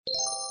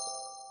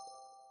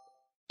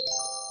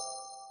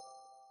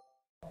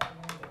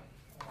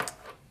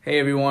Hey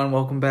everyone,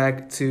 welcome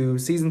back to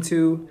season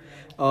 2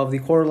 of the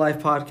Quarter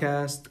Life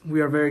podcast.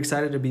 We are very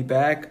excited to be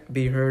back,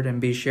 be heard,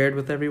 and be shared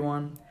with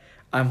everyone.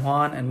 I'm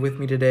Juan, and with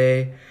me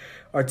today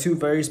are two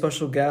very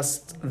special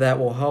guests that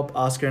will help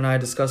Oscar and I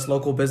discuss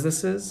local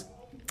businesses.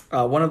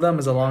 One of them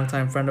is a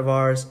longtime friend of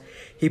ours.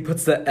 He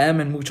puts the M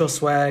in mucho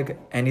swag,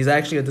 and he's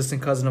actually a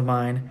distant cousin of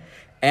mine.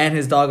 And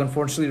his dog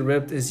unfortunately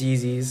ripped his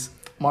Yeezys.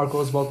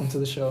 Marcos, welcome to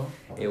the show.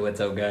 Hey, what's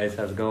up, guys?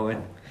 How's it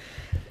going?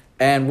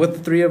 And with the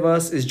three of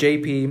us is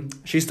JP.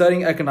 She's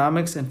studying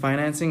economics and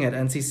financing at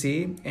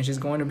NCC, and she's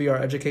going to be our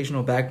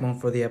educational backbone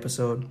for the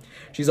episode.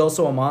 She's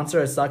also a monster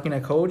at stocking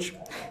at Coach,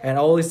 and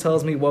always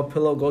tells me what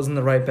pillow goes in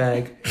the right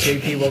bag.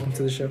 JP, welcome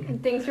to the show.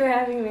 Thanks for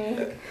having me.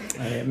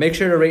 All right, make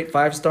sure to rate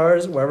 5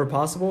 stars wherever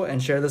possible,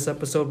 and share this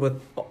episode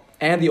with,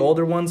 and the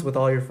older ones, with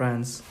all your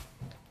friends.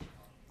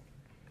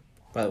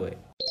 By the way.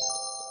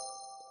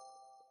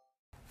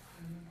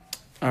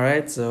 All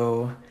right,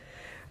 so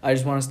I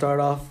just want to start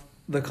off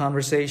the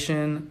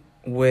conversation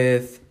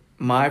with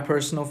my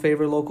personal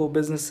favorite local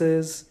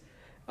businesses.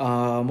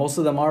 Most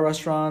of them are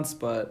restaurants,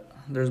 but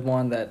there's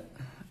one that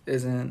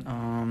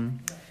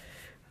isn't.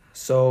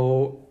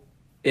 So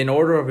in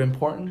order of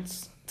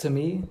importance to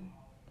me,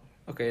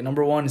 okay,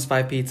 number 1 is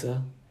 5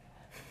 Pizza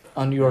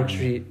on New York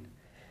Street.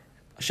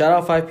 Shout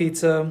out 5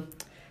 Pizza.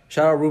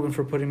 Shout out Ruben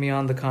for putting me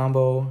on the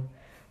combo.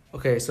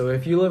 Okay, so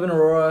if you live in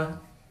Aurora,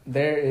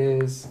 there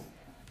is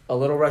a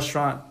little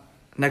restaurant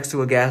next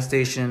to a gas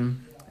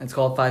station. It's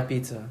called 5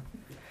 Pizza.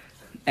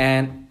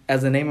 And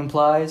as the name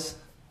implies,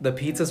 the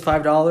pizza's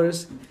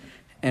 $5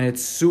 and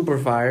it's super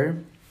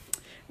fire.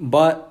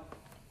 But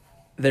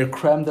their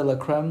creme de la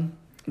creme,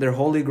 their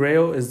holy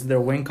grail is their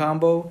wing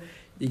combo.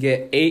 You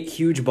get 8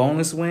 huge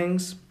boneless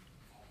wings,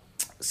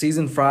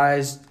 seasoned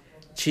fries,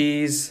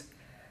 cheese,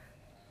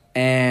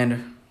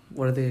 and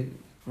what are they?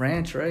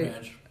 Ranch, right?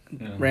 Ranch.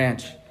 Yeah.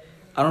 Ranch.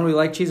 I don't really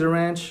like cheese or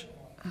ranch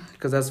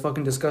because that's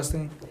fucking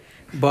disgusting.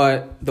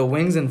 But the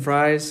wings and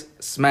fries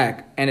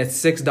smack, and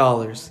it's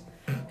 $6.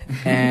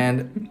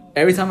 And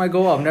every time I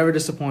go, I'm never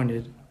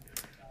disappointed.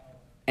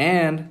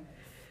 And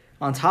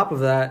on top of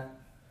that,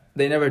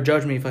 they never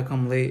judge me if I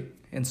come late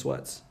in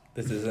sweats.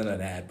 This isn't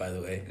an ad, by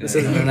the way. This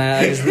isn't an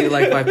ad. I just really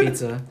like 5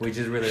 Pizza. We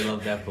just really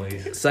love that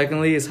place.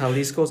 Secondly is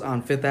Jalisco's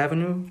on 5th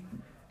Avenue,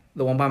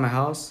 the one by my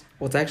house.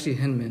 Well, it's actually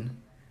Hinman.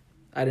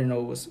 I didn't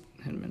know it was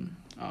Hinman.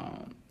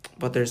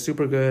 But they're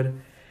super good.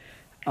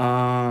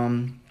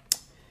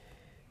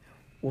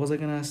 What was I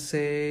gonna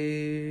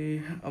say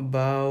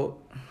about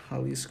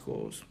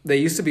Jalisco's? They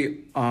used to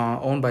be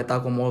owned by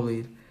Taco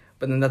Mobile,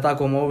 but then the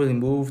Taco Mobile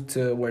moved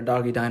to where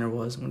Doggy Diner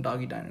was when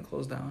Doggy Diner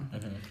closed down.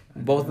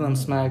 Mm-hmm. Both of them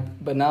smacked,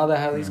 but now that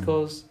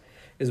Jalisco's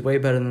is way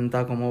better than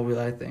Taco Mobile,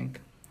 I think.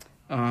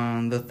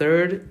 The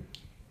third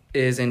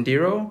is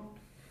Indiro,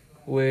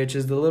 which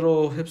is the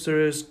little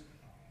hipsters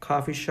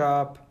coffee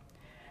shop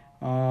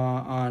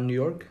on New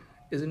York.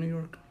 Is it New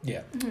York?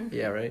 Yeah. Mm-hmm.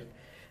 Yeah, right.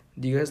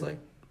 Do you guys like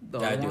the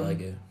other I do one? like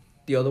it.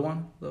 The other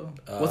one, though?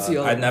 What's the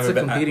other I've never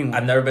been. one?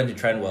 I've never been to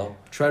Treadwell.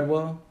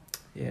 Treadwell?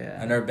 Yeah.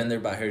 I've never been there,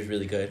 but I heard it's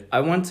really good. I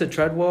went to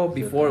Treadwell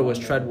before it was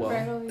Treadwell.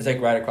 It's like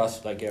right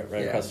across, right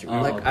across the street.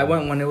 I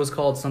went when it was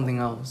called something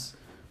else.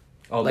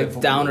 Oh,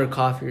 like Downer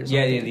Coffee or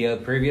something. Yeah,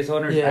 the previous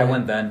owners. Yeah. I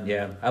went then.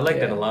 Yeah, I liked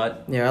it a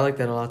lot. Yeah, I like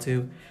that a lot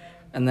too.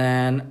 And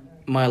then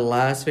my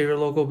last favorite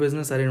local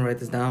business, I didn't write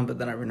this down, but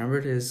then I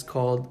remembered, is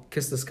called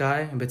Kiss the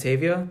Sky in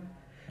Batavia.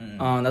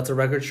 That's a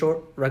record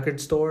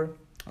store.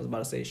 I was about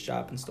to say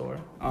shop and store.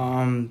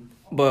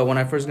 But when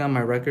I first got my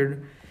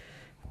record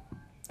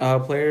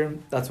player,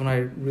 that's when I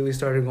really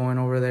started going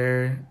over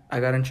there.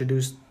 I got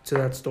introduced to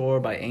that store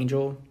by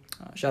Angel.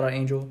 Shout out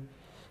Angel.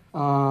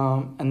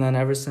 And then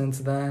ever since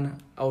then,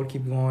 I would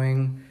keep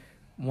going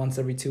once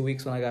every 2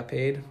 weeks when I got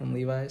paid from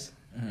Levi's.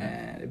 Mm-hmm.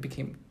 And it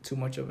became too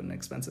much of an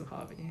expensive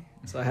hobby.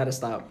 So I had to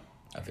stop.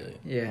 I feel you.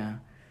 Yeah.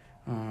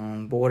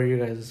 But what are your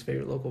guys'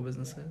 favorite local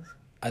businesses?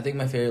 I think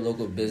my favorite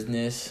local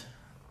business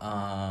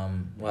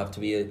will have to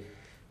be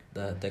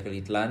the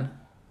Tecalitlan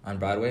on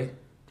Broadway.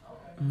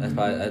 That's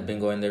probably, I've been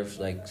going there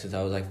since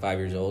I was 5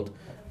 years old,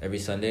 every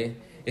Sunday.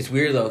 It's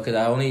weird though, because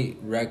I only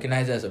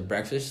recognize it as a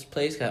breakfast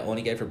place, because I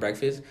only get it for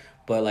breakfast,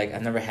 but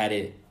I've never had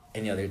it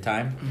any other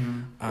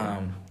time.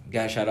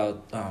 Gotta shout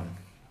out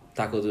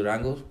Taco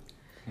Durango.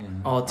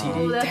 Oh, TD.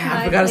 Oh, that's damn, I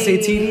my forgot to say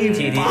TD.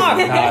 TD.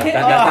 That's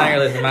not your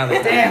list. My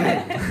list.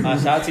 Damn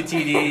it. Shout out to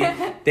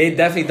TD. They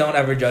definitely don't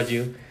ever judge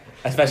you,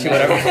 especially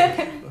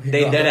whatever.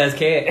 They dead as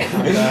kid.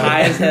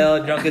 High as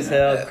hell, drunk as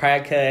hell,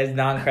 crackheads,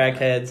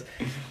 non-crackheads.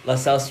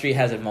 LaSalle Street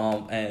has it,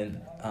 mom,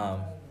 and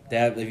they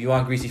have, if you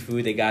want greasy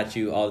food, they got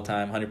you all the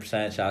time,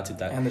 100%. Shout out to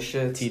that. And the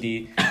shit.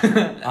 TD.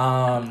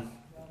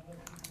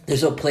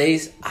 There's a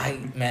place,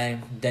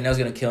 Danielle's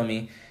gonna kill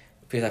me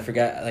because I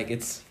forgot,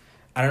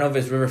 I don't know if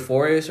it's River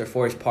Forest or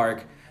Forest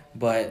Park,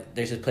 but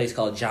there's this place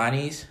called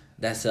Johnny's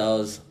that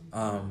sells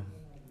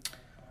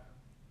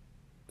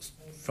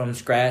from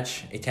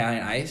scratch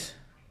Italian ice,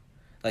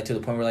 to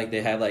the point where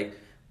they have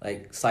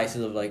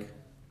slices of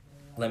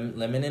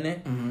lemon in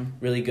it. Mm-hmm.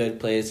 Really good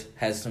place.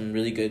 Has some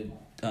really good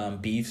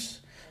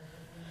beefs.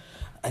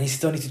 I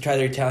still need to try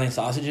their Italian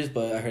sausages,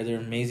 but I heard they're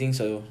amazing.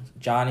 So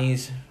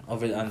Johnny's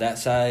over on that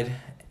side,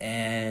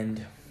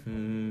 and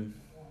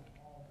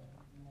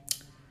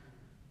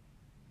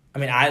I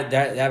mean,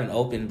 they haven't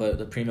opened, but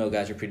the Primo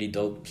guys are pretty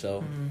dope.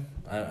 So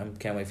I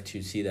can't wait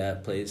to see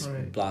that place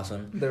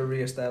blossom. They're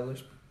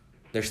reestablished.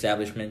 Their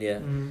establishment, yeah.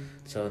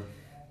 So,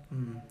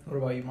 what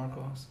about you,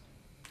 Marcos?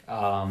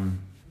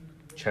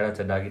 Shout out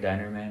to Doggy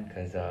Diner, man,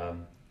 because I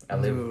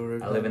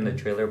live in the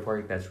trailer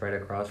park that's right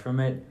across from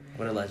it.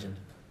 What a legend.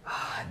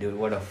 Dude,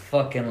 what a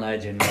fucking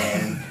legend,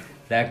 man.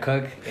 That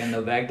cook and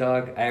the back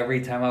dog,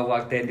 every time I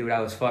walked in, dude, I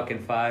was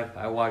fucking 5.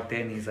 I walked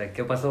in, he's like,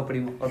 ¿Qué pasó,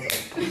 primo? I was like,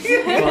 fuck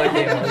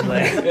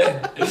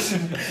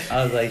it.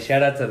 I was like,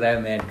 shout out to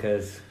that, man,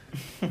 because,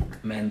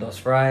 man, those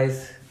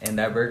fries and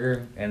that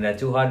burger and that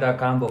 2 hot dog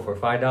combo for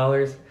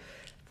 $5,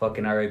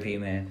 fucking RIP,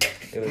 man.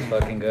 It was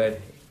fucking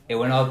good. It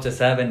went up to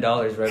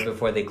 $7 right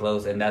before they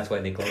closed, and that's why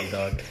they closed,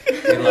 dog.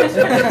 They lost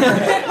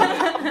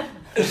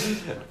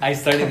I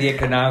started the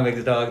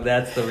economics, dog.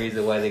 That's the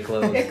reason why they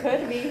closed. It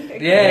could be.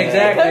 Yeah,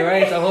 exactly,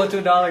 right? It's a whole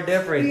 $2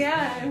 difference.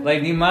 Yeah.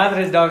 Like, ni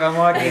madres, dog, I'm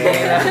walking in.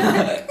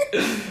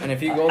 And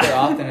if you go there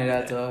often, it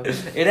adds up.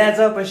 It adds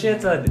up a shit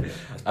ton.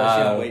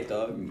 Especially on weight,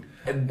 dog.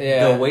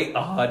 The weight,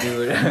 oh,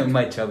 dude,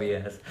 my chubby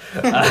ass.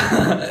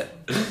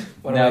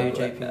 What about you,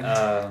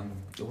 JP?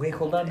 Wait,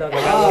 hold on, dog.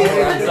 I got one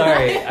more. I'm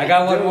sorry. I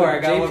got one more.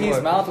 JP's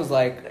mouth was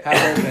like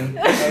half open.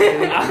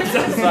 I'm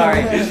so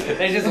sorry.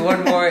 There's just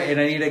one more, and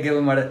I need to give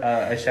him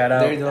a shout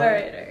out. All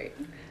right.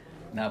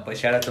 No, but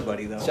shout out to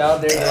Buddy though.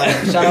 Shout out,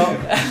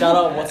 shout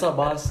out. What's up,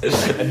 boss?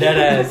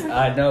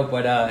 Deadass. No,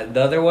 but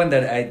the other one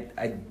that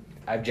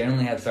I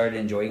generally have started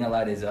enjoying a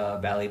lot is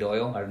Valley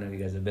Doyle. I don't know if you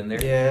guys have been there.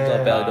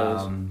 Yeah. Valley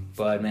Doyle's.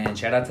 But man,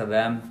 shout out to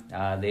them.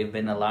 They've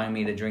been allowing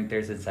me to drink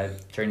there since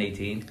I've turned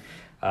 18.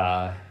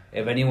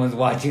 If anyone's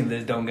watching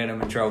this, don't get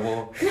him in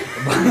trouble.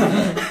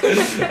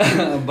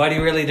 Buddy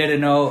really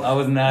didn't know I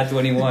was not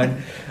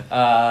 21.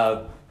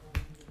 But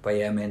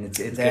yeah, man, it's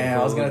Damn, good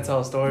I was food. gonna tell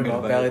a story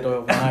about Good Valley vibe.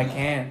 Doyle. Nah, I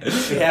can't. We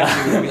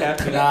have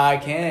to. Nah, I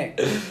can't.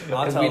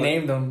 Because we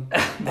named them.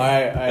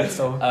 Alright,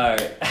 so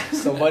Alright.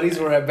 so buddies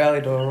were at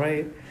Valley Doyle,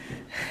 right?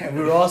 And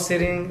we were all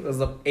sitting, it was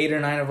like 8 or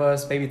 9 of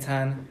us, maybe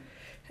 10.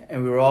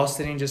 And we were all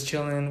sitting just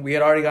chilling. We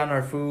had already gotten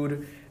our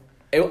food.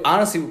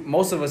 Honestly,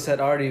 most of us had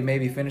already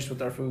maybe finished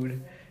with our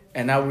food.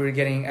 And now we were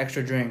getting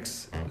extra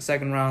drinks.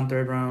 2nd round,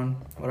 3rd round,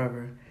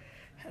 whatever.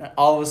 And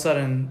all of a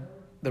sudden,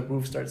 the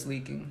roof starts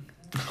leaking.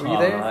 Were you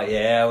there?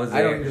 Yeah, I was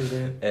there. I don't think you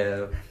were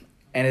there.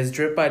 And it's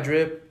drip by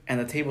drip, and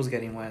the table's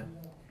getting wet.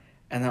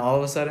 And then all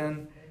of a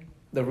sudden,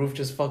 the roof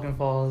just fucking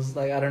falls,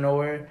 like, out of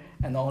nowhere.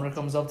 And the owner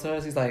comes up to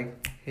us. He's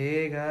like,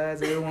 hey,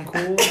 guys, everyone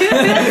cool?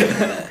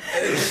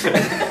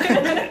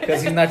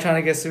 Because he's not trying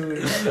to get sued.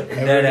 And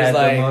That we're had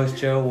just the most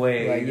chill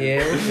way. like,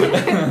 yeah.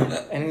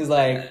 And he's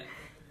like,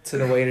 to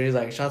the waiter, he's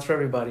like, shots for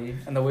everybody.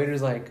 And the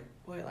waiter's like,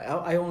 wait, like,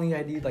 I only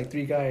ID'd like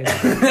 3 guys.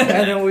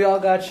 And then we all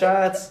got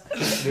shots.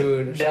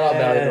 Dude, shout out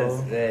Valley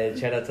Doyle. Yeah,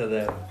 shout out to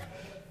them.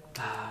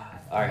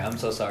 Alright, I'm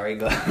so sorry.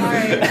 Go.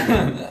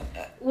 Alright.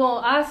 Well,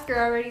 Oscar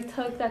already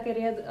took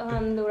Taqueria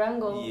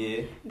Durango.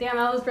 Yeah. Damn,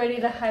 I was ready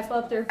to hype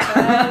up their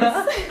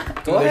fries.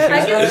 Go ahead.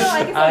 I guess so,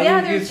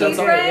 yeah, their cheese fries.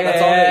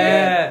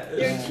 Yeah.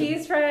 Their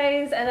cheese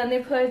fries, and then they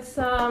put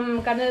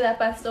some carne de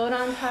pastor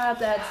on top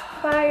that's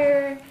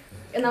fire.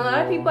 And a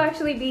lot of people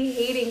actually be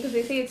hating because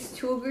they say it's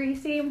too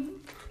greasy.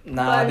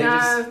 Nah,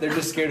 But they're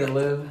just scared to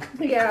live.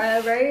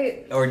 Yeah,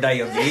 right? Or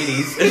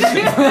diabetes.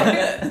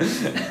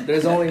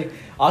 There's only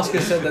Oscar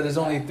said that there's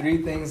only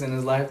 3 things in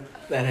his life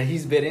that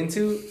he's been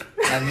into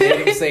and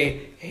made him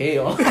say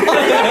hail. Bro.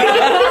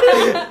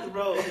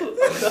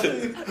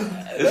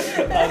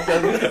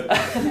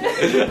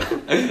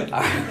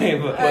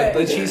 But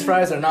the cheese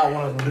fries are not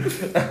one of them.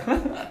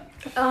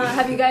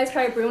 Have you guys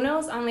tried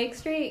Bruno's on Lake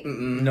Street?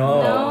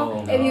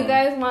 No. If you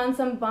guys want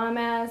some bomb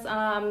ass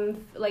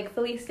like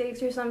Philly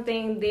steaks or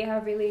something, they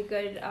have really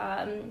good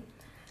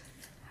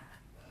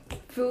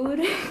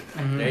food.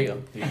 There you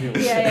go.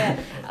 Yeah.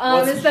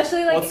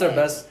 Especially like what's their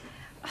best?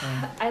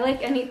 I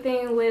like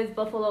anything with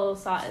buffalo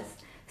sauce.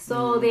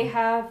 So they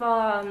have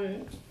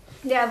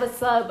a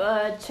sub,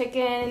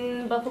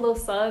 chicken buffalo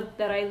sub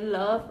that I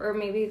love, or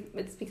maybe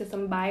it's because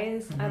I'm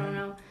biased. I don't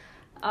know.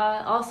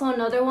 Also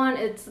another one,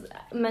 it's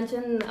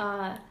mentioned,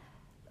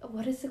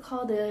 what is it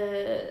called?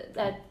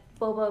 That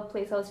boba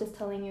place I was just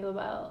telling you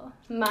about.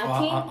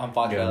 Mati? On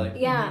Fox Valley.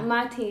 Yeah,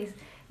 Mati's.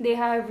 They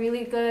have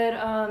really good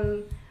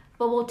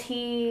bubble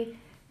tea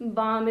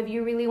bomb. If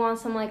you really want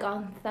some like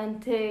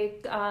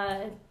authentic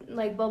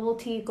like bubble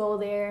tea, go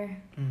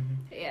there.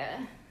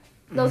 Yeah.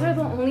 Those are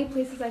the only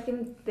places I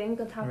can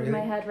think on top of my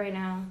head right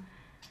now.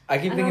 I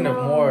keep I thinking don't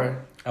of know.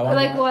 more.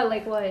 Like what?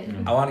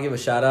 I want to give a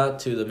shout out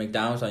to the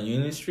McDonald's on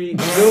Union Street. Dude,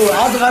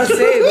 I was about to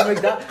say the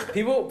McDonald's.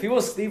 People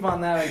sleep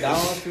on that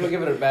McDonald's. People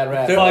give it a bad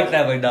rap. Fuck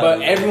that McDonald's.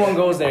 But everyone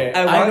goes there.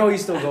 I know you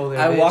still go there.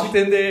 I bitch. walked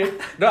in there.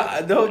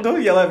 No,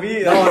 don't yell at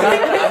me. No,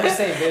 I'm just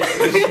saying,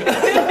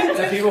 bitch.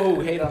 The people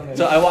who hate on this.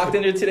 So I walked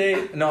in there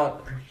today.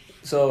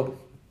 So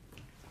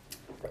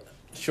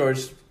short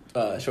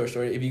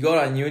story. If you go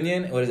on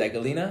Union, what is that,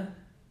 Galena?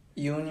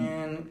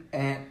 Union,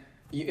 and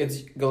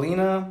it's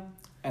Galena,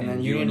 and then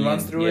And Union Union,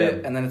 runs through yeah.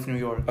 it, and then it's New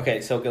York.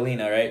 Okay, so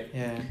Galena, right?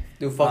 Yeah.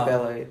 Dude, fuck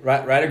LA.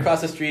 Right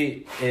across the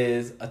street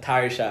is a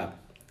tire shop.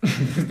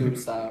 Dude,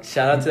 stop.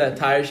 Shout out to that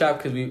tire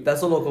shop because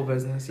That's a local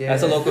business. Yeah.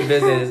 that's a local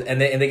business,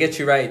 and they get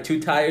you right. 2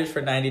 tires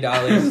for $90.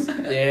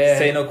 Yeah.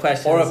 Say no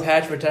questions. Or a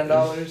patch for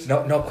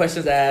 $10. No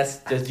questions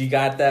asked. Just you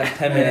got that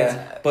 10 minutes.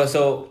 Yeah. But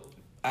so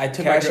I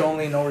took Cash my girl-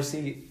 only, no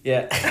receipt.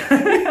 Yeah.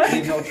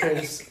 Leave no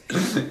trace.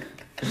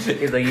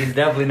 He's like, he's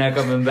definitely not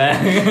coming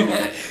back.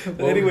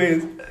 But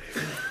anyways,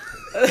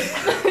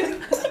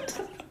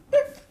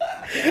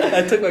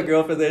 I took my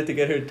girlfriend there to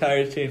get her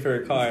tires changed for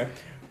her car.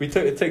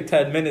 It took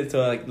 10 minutes to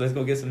like let's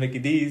go get some Mickey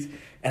D's,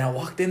 and I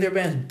walked in there,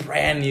 man, it's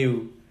brand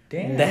new.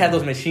 Damn. They had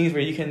those machines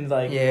where you can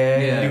like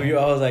Yeah.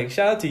 I was like,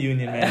 shout out to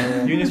Union,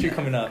 man. Union Street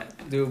coming up.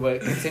 Dude,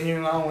 but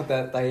continuing on with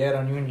that taller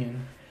on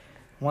Union.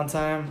 One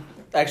time,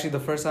 actually the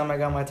first time I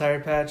got my tire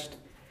patched,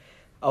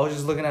 I was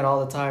just looking at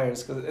all the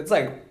tires. Because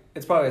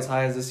it's probably as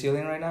high as the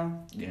ceiling right now.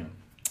 Yeah.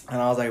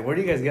 And I was like, where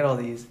do you guys get all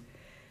these?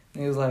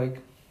 And he was like,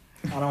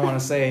 I don't want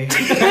to say.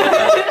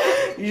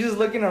 You're just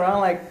looking around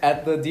like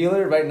at the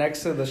dealer right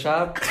next to the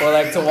shop. Or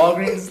like to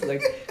Walgreens.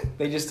 Like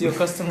they just steal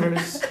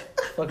customers'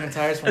 fucking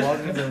tires from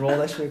Walgreens and roll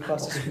that shit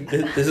across the street.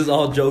 This is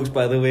all jokes,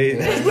 by the way.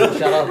 Yeah,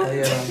 shout out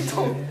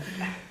to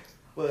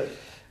But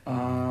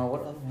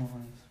what other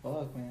ones?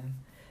 Fuck, man.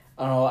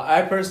 I don't know.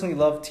 I personally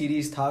love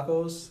TD's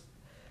tacos.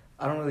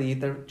 I don't really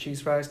eat their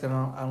cheese fries because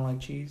I don't like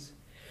cheese,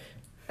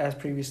 as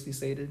previously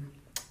stated.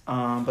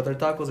 But their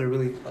tacos are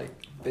really like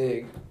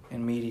big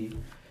and meaty.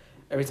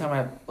 Every time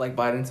I like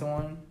bite into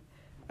one,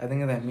 I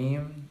think of that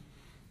meme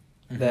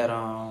that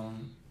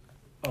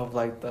of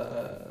like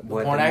the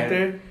What, porn the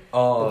actor.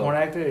 Oh. The porn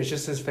actor, it's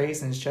just his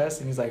face and his chest,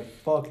 and he's like,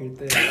 "Fuck your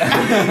thing."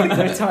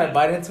 Every time I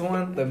bite into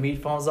one, the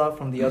meat falls off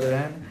from the other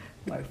end.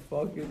 I'm like,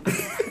 fuck it.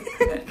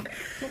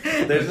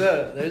 There's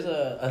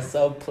a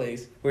sub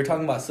place. We were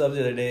talking about subs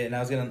the other day, and I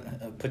was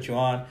gonna put you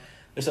on.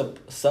 There's a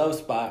sub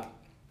spot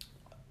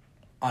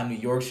on New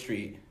York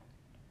Street,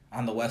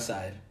 on the west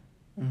side.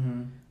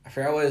 Mm-hmm. I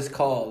forgot what it's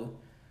called,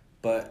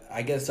 but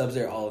I get subs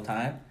there all the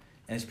time,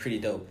 and it's pretty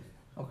dope.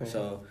 Okay.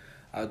 So,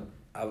 I'll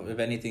if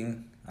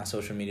anything on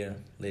social media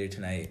later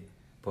tonight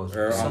Post.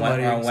 or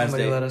Somebody on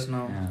Wednesday, let us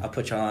know. Yeah. I'll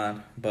put you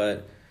on.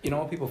 But You know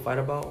what people fight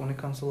about when it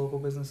comes to local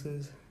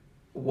businesses?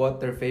 What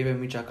their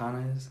favorite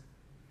michoacana is.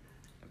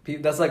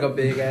 That's like a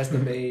big ass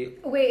debate.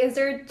 Wait, is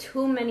there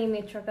too many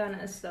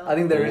michoacanas though? I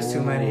think there is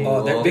too many.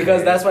 Oh, okay.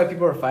 Because that's why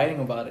people are fighting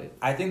about it.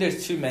 I think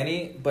there's too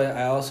many. But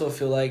I also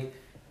feel like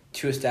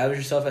to establish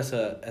yourself as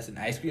an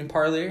ice cream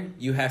parlor,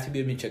 you have to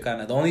be a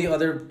michoacana. The only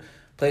other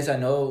place I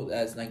know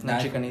that's like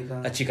Not not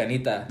chicanita. a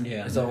chicanita.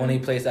 Yeah. It's the only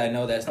place I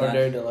know that's Or not.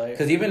 Dairy Delight.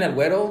 Because even El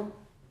Güero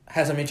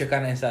has a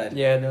michoacana inside.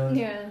 Yeah, no.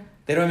 Yeah.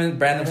 They don't even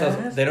brand themselves.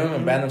 Yes. They don't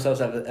even brand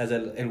themselves as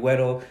a El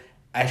Güero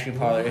ice cream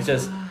parlor. It's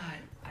just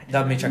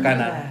the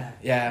michoacana.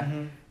 Yeah.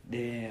 Mm-hmm.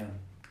 Damn.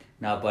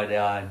 No, but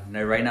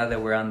right now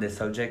that we're on this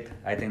subject,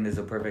 I think this is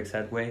a perfect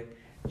segue.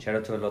 Shout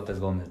out to Elotes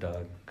Gomez,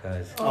 dog.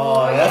 Cause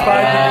Oh,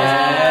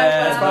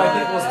 that's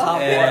probably people's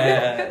top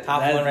one.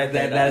 Top one right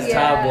there. That's Yeah.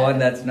 top one.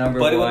 That's number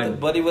one.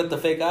 Buddy with the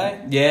fake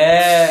eye.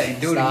 Yeah,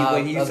 dude. Stop,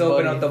 When he used that's to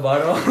open Buddy. up the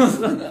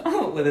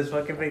bottles with his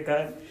fucking fake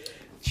eye.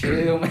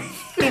 Chill,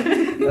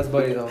 man. That's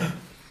Buddy though.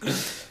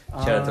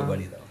 Shout out to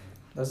Buddy though.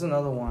 That's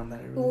another one that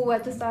I really... Ooh, I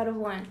just thought of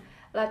one.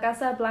 La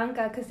Casa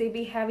Blanca, because they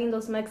be having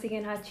those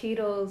Mexican hot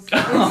Cheetos. Which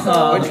kind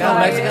of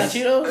Mexican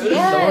Cheetos?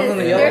 Yes, The ones in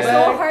the yellow they're so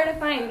bag? hard to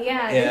find.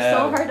 Yeah, Yeah. they're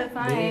so hard to They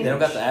find. don't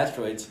got the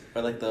asteroids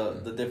or like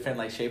the different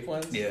like shape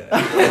ones.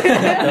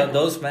 Yeah.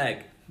 Those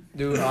smack.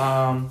 Dude,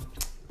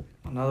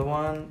 another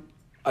one,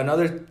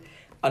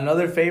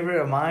 another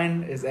favorite of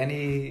mine is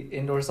any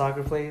indoor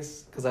soccer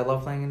place because I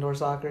love playing indoor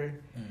soccer.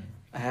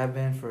 I have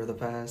been for the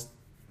past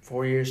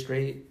 4 years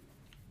straight.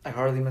 I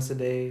hardly miss a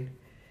day.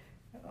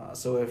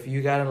 So if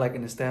you got like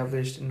an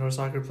established indoor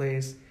soccer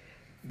place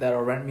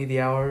that'll rent me the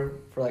hour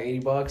for like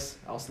 $80,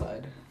 I'll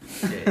slide.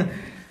 Yeah.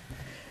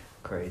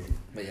 Crazy.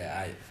 But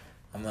yeah,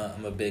 I'm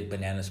a big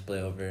banana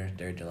split over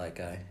Dairy Delight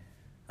guy,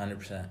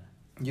 100%.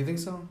 You think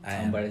so? I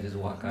am. Somebody just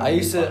walk out. I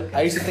used to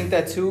think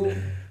that too,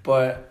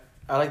 but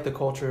I like the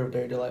culture of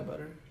Dairy Delight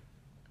better.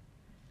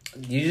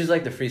 You just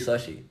like the free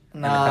slushy.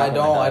 and the Nah, I compliment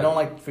don't. I dog. don't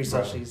like free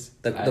slushies.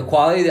 The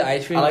quality of the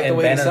ice cream. I like the and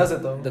way he banana, says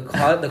it though.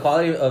 The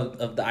quality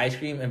of the ice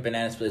cream and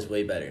banana split is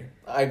way better.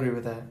 I agree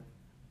with that.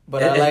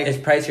 But It's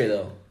pricier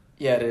though.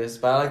 Yeah, it is.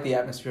 But I like the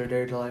atmosphere of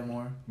Dairy Delight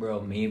more.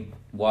 Bro, me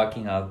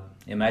walking up.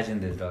 Imagine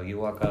this, dog. You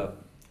walk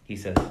up. He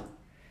says,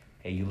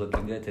 "Hey, you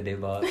looking good today,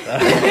 boss?"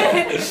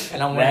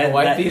 And I'm wearing a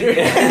white beater.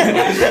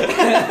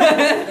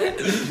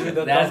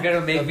 That's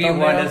gonna make me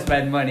want to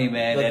spend money,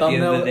 man. The At the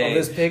end thumbnail of the day,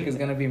 this pic is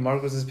gonna be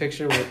Marcos's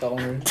picture with the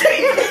owner.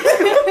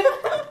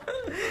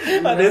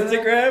 On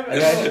Instagram, I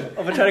got you. I'm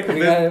gonna try to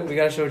convince. We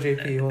gotta show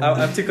JP. Hold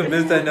on. I'm too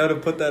convinced I know to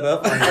put that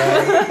up.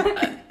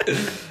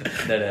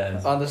 that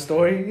ass. On the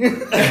story.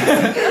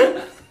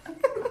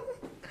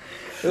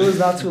 It was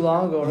not too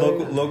long ago,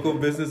 right? Local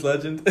business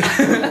legend.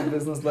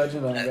 Business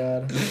legend, oh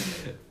god.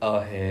 Oh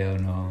hell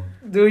no.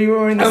 Dude, you were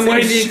wearing the I'm same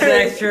wearing the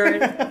shirt. exact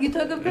shirt. You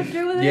took a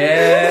picture with it?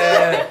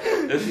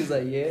 Yeah. She's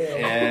like, yeah.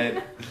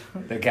 And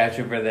the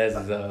caption for this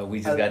is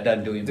we just got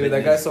done doing Dude,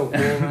 that guy's so cool,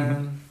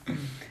 man.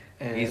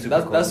 And He's super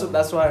that's cool.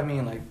 that's what I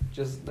mean. Like,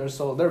 just their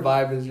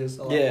vibe is just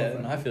a lot Yeah,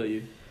 different. I feel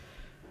you.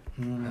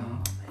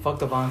 Fuck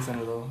the Vaughn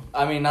Center though.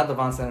 I mean, not the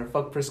Vaughn Center.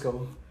 Fuck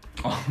Prisco.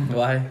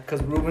 Why?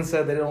 Because Ruben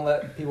said they don't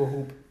let people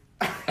hoop,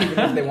 even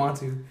if they want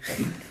to.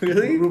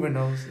 Really? Ruben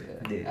knows.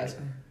 Yeah. Yeah. Ask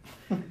him.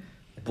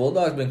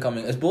 Bulldog's been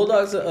coming. Is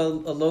Bulldogs a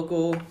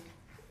local?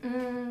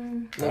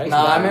 Mm.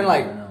 Nah, I mean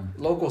like I don't know.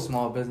 local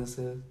small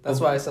businesses. That's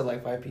why I said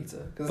like 5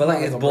 Pizza. But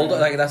like, it's Bulldog.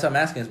 Like that's what I'm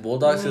asking. Is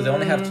Bulldogs? Because they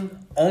only have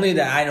only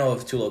that I know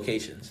of 2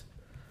 locations.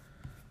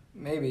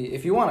 Maybe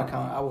if you want to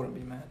count, I wouldn't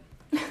be mad.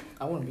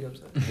 I wouldn't be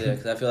upset. Yeah,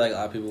 because I feel like a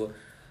lot of people.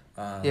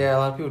 Yeah, a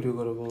lot of people do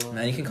go to Bulldog.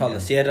 Man, you can call the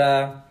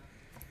Sierra,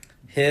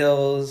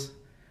 Hills,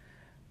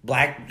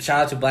 Black.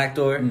 Shout out to Black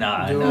Door.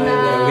 Nah, Dude.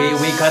 nah.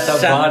 We cut the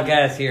Shout-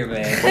 podcast here,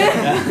 man.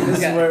 This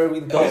is where we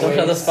Don't tell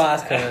the ways.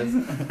 spots, cause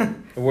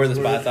or where the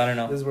spots. I don't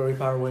know. This is where we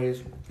power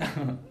ways.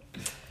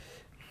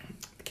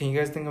 Can you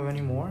guys think of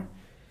any more?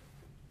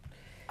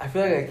 I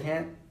feel like I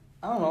can't.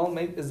 I don't know.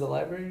 Maybe is the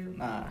library?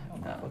 Nah,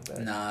 fuck that.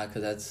 Nah,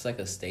 cause that's like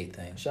a state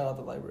thing. Shout out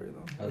the library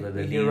though. Other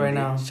We than here right D&D.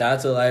 now. Shout out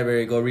to the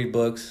library. Go read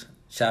books.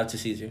 Shout out to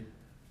Caesar.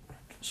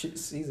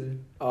 Caesar.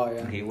 Oh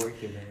yeah. He worked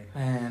here,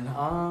 man. And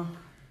I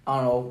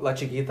don't know. La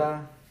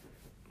Chiquita.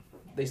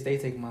 They stay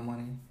taking my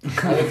money.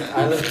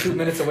 I live 2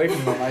 minutes away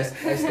from them. I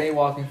stay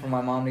walking for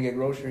my mom to get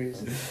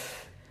groceries,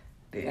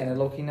 and it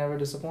low key never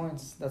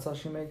disappoints. That's how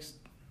she makes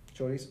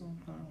chorizo.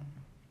 I don't know.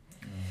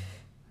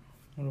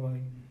 What about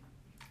you?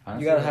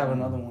 Honestly, You gotta have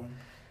another one.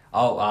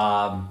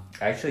 Oh,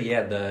 actually,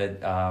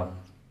 yeah.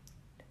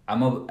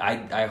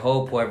 I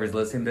hope whoever's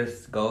listening to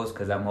this goes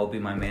because I'm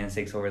hoping my man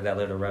takes over that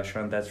little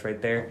restaurant that's right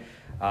there.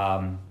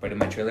 But in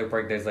my trailer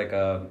park, there's like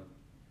a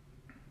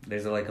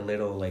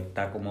little like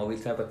taco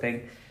movie type of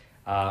thing,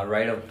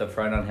 right up the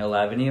front on Hill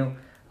Avenue.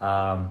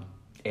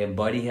 And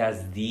Buddy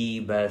has the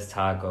best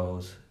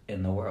tacos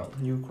in the world.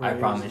 You I crazy.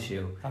 promise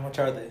you. How much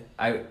are they?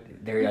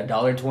 They're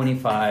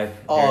 $1.25.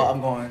 Oh, They're-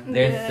 I'm going.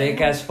 They're Yeah. thick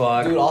as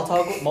fuck. Dude,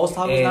 most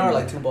tacos now are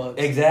like $2.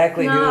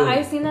 Exactly, No, dude.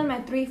 I've seen them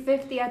at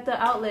 $3.50 at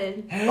the outlet.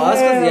 Oh, that's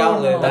because the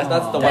outlet. That's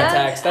the white That-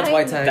 tax. That's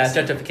white That's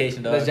tax.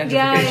 gentrification, though. That's gentrification.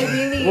 Yeah, it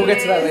really We'll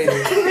get to that is.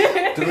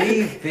 later.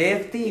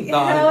 $3.50. No,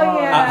 Hell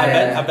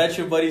yeah. I bet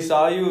your buddy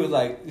saw you. It was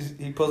like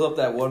he pulls up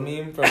that one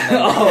meme from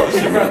Oh,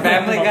 from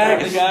Family Guy?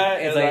 Family Guy.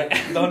 It's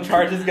It's like don't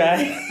charge this guy.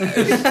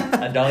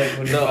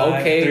 $1.25. So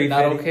okay,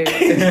 not $3.50.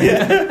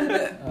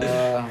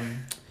 okay.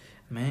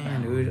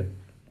 Man, dude.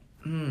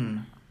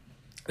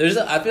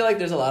 I feel like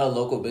there's a lot of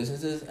local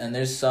businesses, and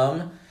there's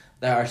some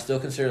that are still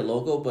considered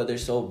local, but they're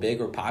so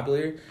big or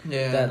popular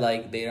Yeah. that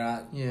like they're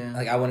not. Yeah.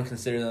 Like I wouldn't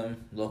consider them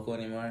local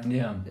anymore.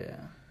 Yeah. Yeah.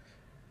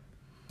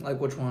 Like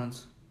which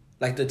ones?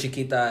 Like the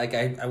Chiquita, like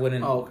I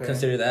wouldn't Oh, okay.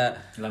 consider that.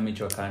 La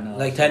Michoacana.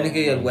 Like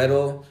technically El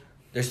Güero,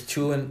 there's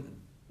 2 in.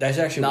 There's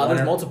actually No, one there's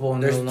in- multiple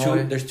in There's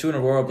Illinois. 2. There's 2 in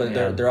Aurora, but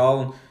Yeah. they're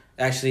all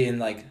actually in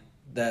like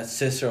the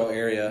Cicero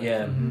area.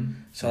 Yeah. Mhm.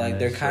 So Yeah, like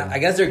they're that's kind. true. I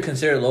guess they're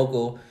considered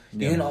local.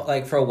 Yeah. You know,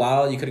 like for a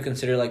while you could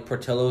consider like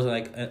Portillo's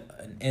like an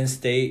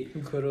in-state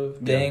You could have.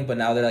 thing, but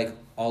now they're like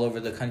all over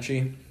the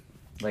country.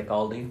 Like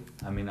Aldi.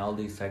 I mean,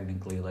 Aldi's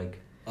technically like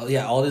Oh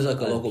yeah, all these like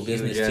a local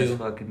business huge-ass too.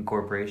 fucking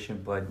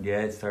corporation, but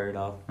yeah, it started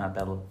off not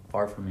that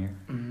far from here.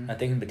 I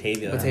think in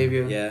Batavia.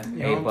 Batavia. Yeah.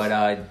 Hey,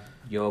 but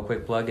yo, a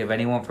quick plug. If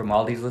anyone from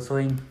Aldi's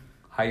listening,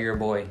 hire your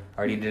boy.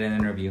 Already did an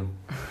interview.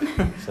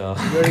 So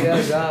You already got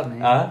a job,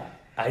 man.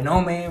 I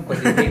know, man,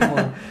 but you need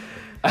more.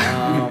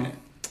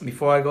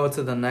 Before I go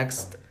to the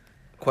next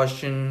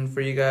question for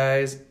you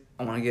guys,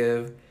 I want to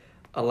give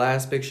a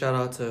last big shout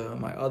out to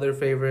my other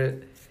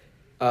favorite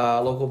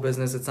local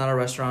business. It's not a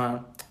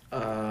restaurant,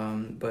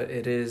 but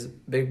it is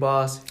Big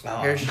Boss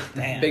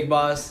Damn. Big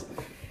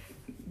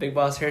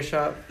Boss hair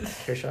shop,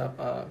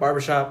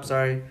 barbershop.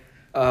 Sorry,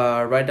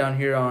 right down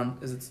here on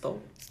is it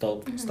Stope?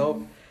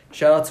 Stope.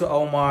 Shout out to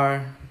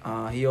Omar.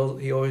 He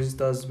always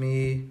does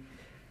me,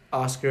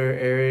 Oscar,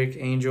 Eric,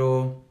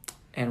 Angel,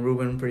 and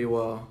Ruben pretty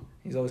well.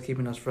 He's always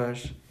keeping us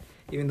fresh,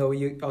 even though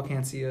y'all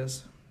can't see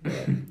us. But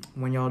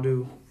when y'all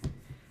do,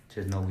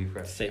 Just know we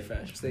fresh. Stay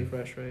fresh. stay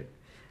fresh, right?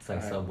 It's like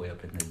Alright. Subway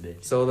up in this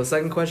bitch. So the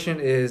second question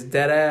is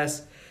dead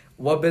ass.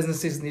 What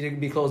businesses need to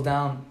be closed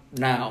down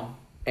now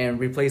and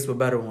replaced with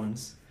better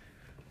ones?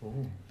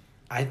 Ooh.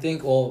 I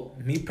think. Well,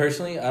 me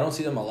personally, I don't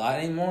see them a lot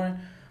anymore.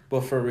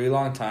 But for a really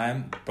long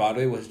time,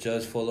 Broadway was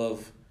just full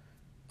of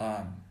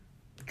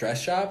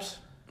dress shops,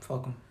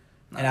 Fuck them.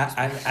 and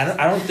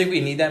I don't think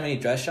we need that many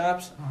dress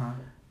shops. Uh-huh.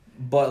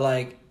 But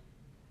like,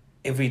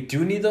 if we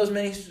do need those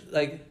many,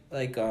 I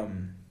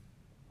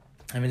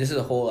mean, this is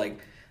a whole like,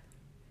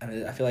 I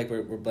mean, I feel like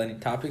we're blending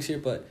topics here,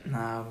 but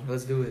Nah,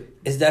 let's do it.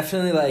 it's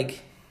definitely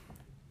like,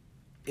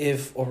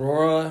 if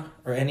Aurora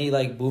or any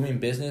like booming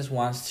business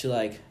wants to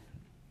like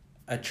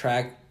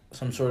attract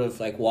some sort of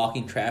like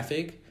walking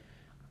traffic,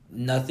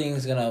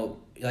 nothing's gonna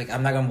like.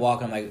 I'm not gonna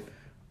walk. I'm like,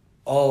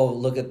 oh,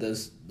 look at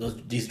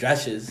these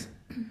dresses.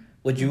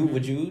 Would you,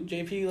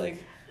 JP, like?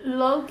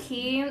 Low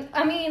key,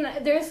 I mean,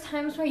 there's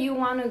times where you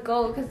want to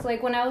go because,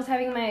 like, when I was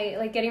having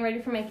my getting ready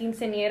for my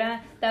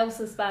quinceañera, that was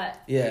the spot.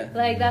 Yeah.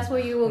 Like that's where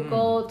you will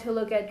go to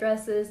look at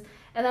dresses,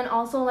 and then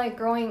also like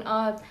growing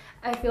up,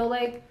 I feel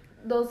like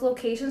those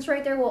locations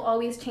right there will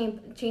always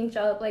change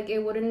up. Like it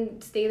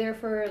wouldn't stay there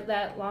for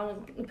that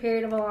long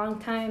period of a long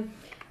time.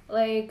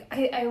 Like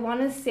I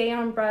want to say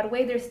on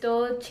Broadway, there's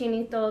still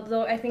Chinito.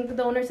 Though I think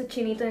the owners of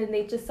Chinito, and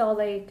they just sell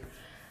like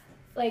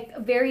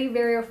very,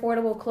 very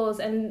affordable clothes,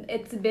 and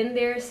it's been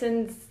there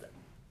since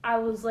I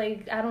was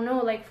like, I don't know,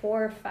 like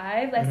 4 or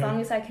 5, as long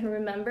as I can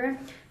remember.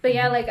 But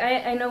yeah, like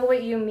I know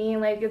what you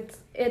mean. Like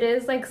it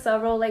is like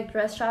several like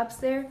dress shops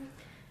there,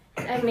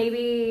 and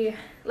maybe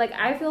like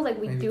I feel like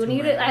we Maybe do too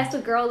need many. it. As a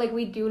girl, like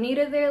we do need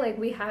it there. Like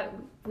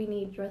we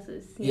need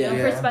dresses, you know,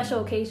 for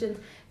special occasions.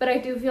 But I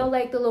do feel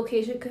like the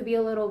location could be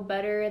a little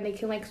better, and they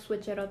can like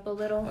switch it up a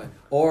little.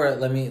 Or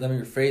let me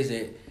rephrase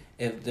it.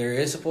 If there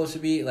is supposed to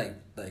be like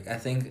I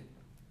think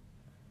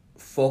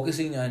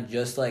focusing on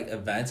just like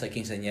events like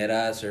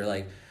quinceañeras or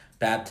like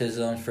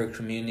baptisms for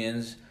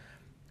communions,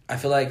 I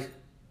feel like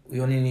we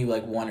only need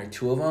like 1 or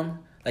 2 of them.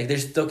 Like there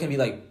still can be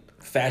like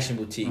fashion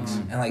boutiques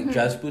and like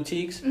dress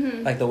boutiques,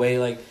 like the way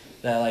like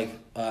that like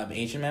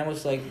Asian man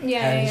was like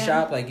had his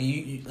shop. Like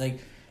you like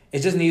it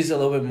just needs a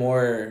little bit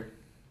more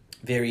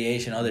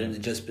variation other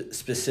than just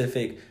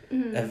specific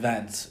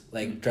events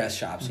like dress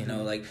shops. You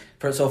know, like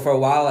for a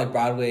while like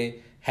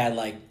Broadway had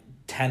like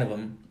 10 of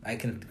them. I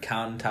can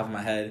count on top of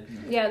my head.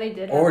 Yeah, they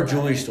did. Or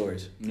jewelry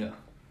stores. Yeah.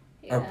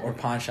 Or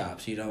pawn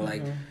shops, you know,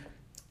 like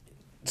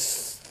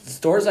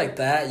stores like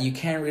that, you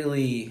can't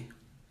really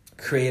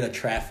create a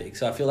traffic.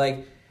 So I feel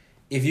like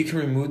if you can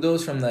remove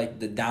those from like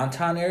the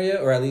downtown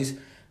area, or at least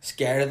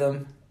scatter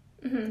them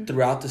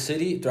throughout the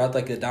city, throughout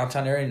like the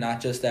downtown area,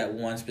 not just that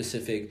one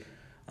specific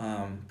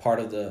part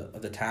of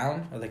the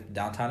town or like the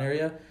downtown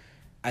area,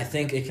 I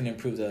think it can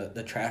improve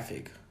the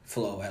traffic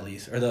flow at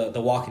least, or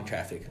the walking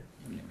traffic.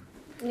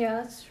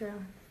 Yeah, that's true.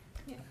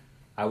 Yeah.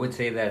 I would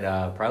say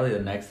that probably the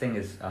next thing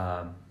is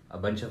a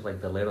bunch of like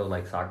the little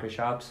like soccer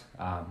shops.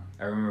 I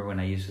remember when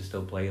I used to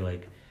still play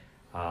like,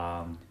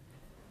 I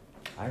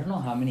don't know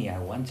how many I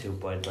went to,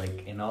 but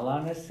like in all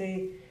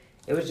honesty,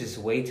 it was just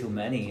way too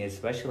many,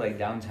 especially like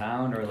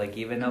downtown or like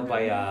even up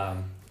by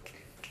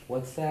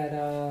what's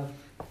that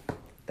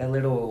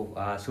little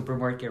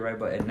supermarket right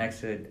by next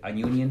to on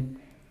Union,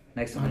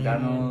 next to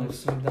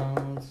McDonald's.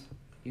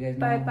 You guys know?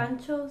 By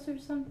Pancho's or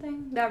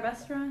something? That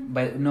restaurant?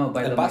 By El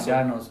the Paso?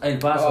 McDonald's. El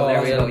Paso,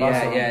 there we go. El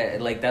Paso. Yeah.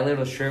 Like that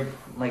little strip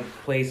like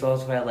place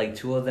also had like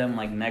 2 of them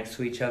like next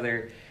to each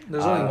other.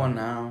 There's only one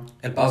now.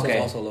 El Paso Okay.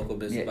 is also a local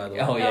business, by the way.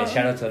 Oh yeah, Oh.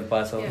 shout out to El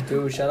Paso. Yeah.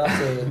 Dude, shout out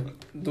to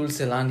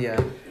Dulcelandia.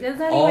 That's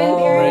not Oh, even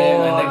there yeah,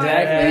 anymore.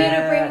 exactly. We need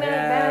to bring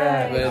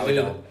that back. But- We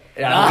don't.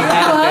 Yeah, we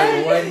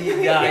have to. What do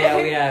you got?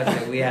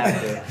 Yeah, we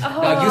have to.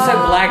 No, you said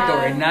Black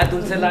Door, not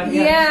Dulcelandia.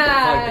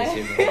 Yeah. Fuck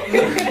this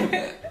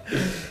shit,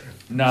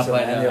 no, but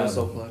Dulcelandia was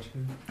so clutch.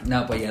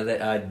 no, but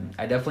yeah,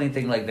 I definitely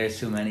think like there's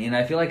too many, and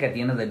I feel like at the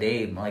end of the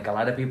day, like a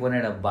lot of people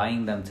ended up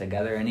buying them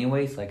together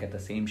anyways, like at the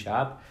same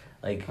shop.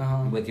 Like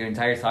with your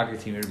entire soccer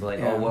team, you'd be like,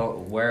 Yeah. oh, well,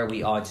 where are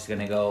we all just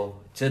gonna go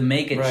to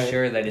make it Right.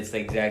 sure that it's the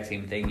exact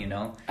same thing, you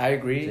know? I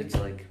agree, It's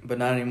like, but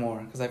not anymore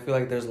because I feel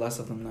like there's less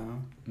of them now.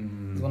 'Cause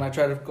mm, when I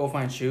try to go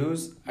find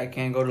shoes, I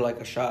can't go to like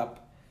a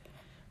shop.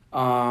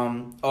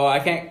 I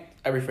can't.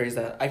 I rephrase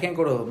that. I can't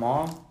go to the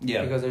mall.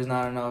 Yeah. Because there's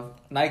not enough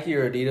Nike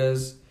or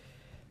Adidas.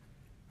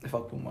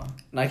 Fuck Puma.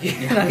 Nike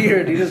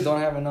or Adidas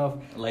don't have enough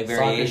like soccer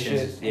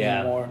variations, shit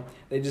yeah. anymore.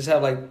 They just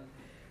have like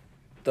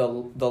the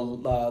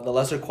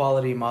lesser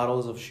quality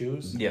models of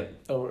shoes. Yep.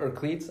 Or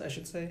cleats, I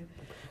should say.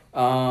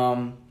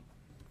 And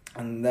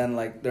then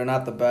like they're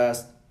not the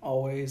best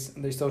always,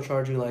 and they still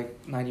charge you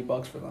like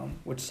 $90 for them,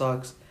 which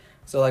sucks.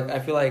 So like I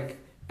feel like,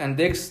 and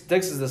Dick's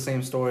is the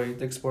same story,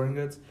 Dick's Sporting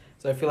Goods.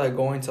 So I feel like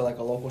going to like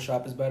a local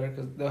shop is better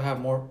because they'll have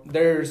more.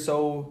 They're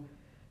so,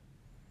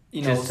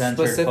 you know, Just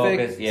center specific,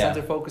 focused, yeah.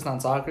 center focused on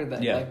soccer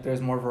that Yeah. like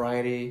there's more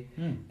variety.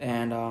 Mm.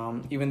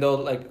 And even though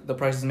like the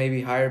prices may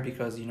be higher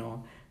because you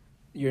know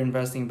you're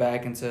investing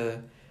back into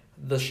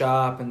the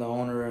shop and the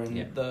owner and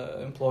Yeah.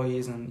 the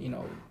employees and you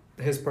know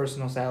his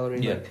personal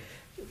salary, Yeah. like,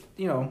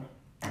 you know,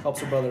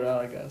 helps a brother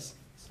out, I guess.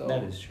 So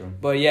That is true.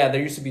 but yeah,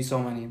 there used to be so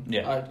many,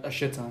 Yeah. a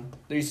shit ton.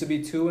 There used to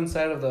be 2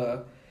 inside of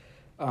the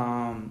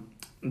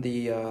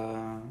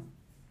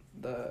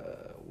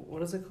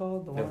what is it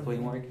called? The flea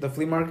market? The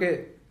flea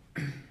market.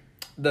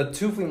 The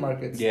 2 flea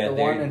markets. Yeah, the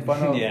there- one in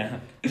front of yeah.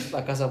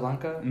 La Casa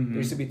Blanca. Mhm. There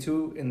used to be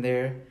 2 in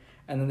there,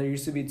 and then there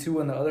used to be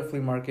 2 in the other flea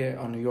market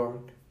on New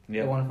York.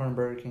 Yeah. The one in front of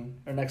Burger King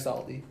or next to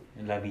Aldi.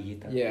 In La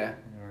Villita. Yeah.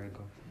 There we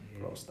go. Yeah.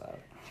 Bro, stop.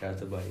 Shout out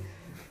to Buddy.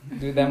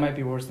 Dude, that might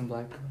be worse than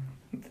Black.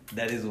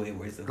 That is way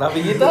worse than La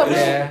Villita?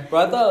 Yeah. Bro,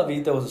 I thought La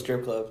Villita was a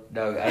strip club.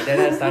 Dog, I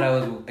deadass thought I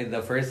was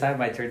the first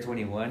time I turned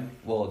 21.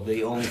 Well,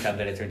 the only time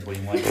that I turned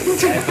 21. I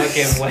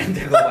fucking went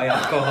to go buy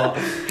alcohol.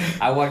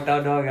 I walked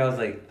out, dog. I was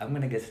like, I'm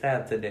gonna get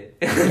stabbed today.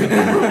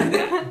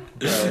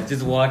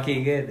 Just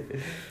walking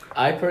in.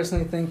 I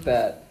personally think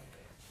that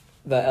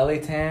the LA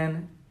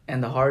Tan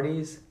and the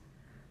Hardys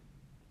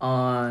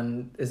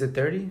on, is it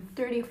 30?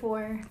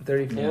 34.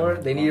 34?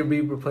 Yeah. They need to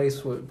be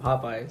replaced with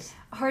Popeyes.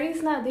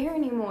 Hardy's not there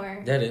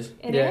anymore. That is.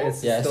 It Yeah, is?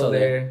 it's Yeah, it's still still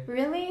there.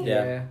 Really?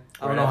 Yeah.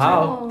 I don't know Right.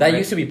 how. Oh. That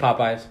used to be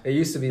Popeyes. It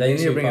used to be. That They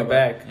used need to to be bring it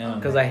Popeyes. back. Yeah.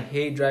 Because I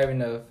hate driving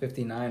to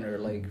 59 or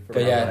like. For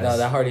But yeah, Popeyes. no,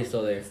 that Hardy's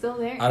still there. Still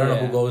there? I don't know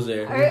Yeah. who goes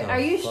there. Are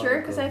you Fuck, sure?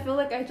 Because bro. I feel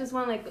like I just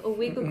went like a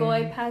week ago.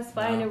 I passed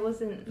by and No. it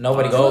wasn't.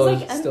 Nobody it was goes.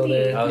 like empty. Still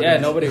there. I was Yeah,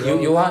 gonna- nobody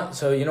goes. You want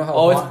so you know how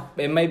Oh, Juan,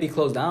 it might be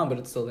closed down, but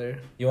it's still there.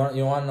 you want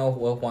to know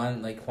what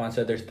Juan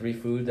said there's 3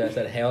 foods that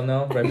said hell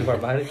no right before I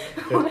bought it.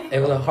 It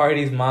was a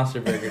Hardee's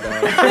Monster Burger,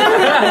 dog.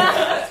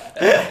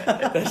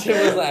 That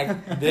shit was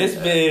like this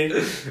big.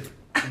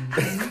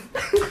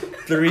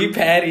 3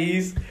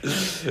 patties,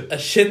 a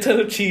shit ton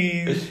of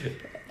cheese,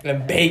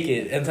 and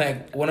bacon. And it's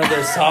like one of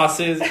their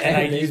sauces, and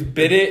I just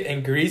bit it,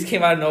 and grease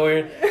came out of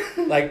nowhere.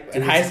 Like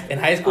in high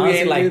school, we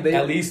ate honestly, like dude, they-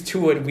 at least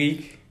 2 a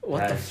week. What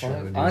That's the fuck?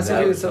 true, dude. Honestly, That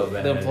dude, was so so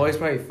bad. the employees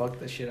probably fucked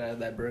the shit out of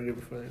that burger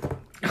before they.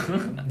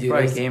 Dude,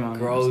 Probably it's came on.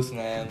 gross,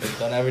 man.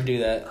 Don't ever do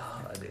that.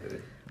 Oh,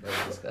 dude.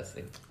 That was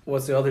disgusting.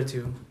 What's the other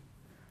 2?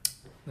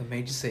 That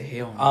made you say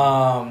hell.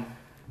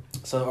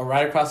 So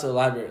right across the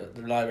library.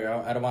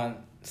 I don't want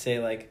to say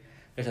like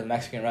there's a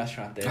Mexican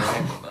restaurant there.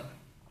 Right?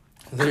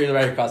 Literally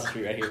right across the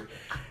street, right here.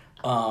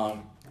 Oh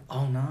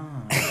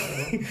no.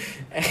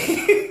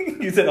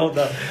 You said, "Hold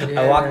up."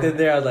 Yeah. I walked in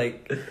there. I was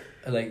like,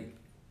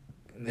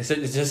 it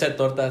just said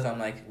tortas. I'm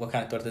like, "What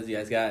kind of tortas do you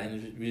guys got?"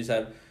 And we just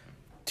have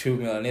 2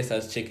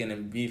 milanesas, chicken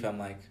and beef. I'm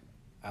like,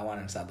 I want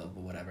an asado, but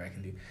whatever I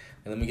can do.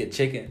 And let me get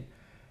chicken.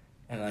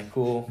 And I'm like,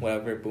 cool,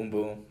 whatever. Boom,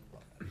 boom.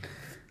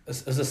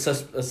 It was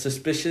a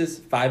suspicious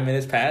 5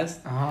 minutes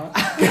passed.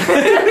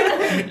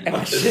 And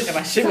my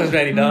shit was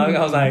ready, dog.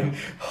 I was like,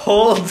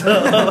 hold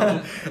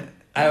up.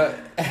 I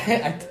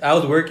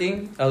was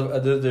working. There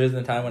was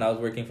a time when I was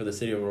working for the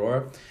city of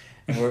Aurora,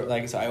 and we're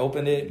like, so I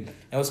opened it, and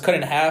it was cut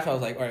in half. I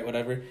was like, all right,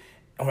 whatever.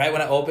 And right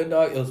when I opened,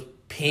 dog, it was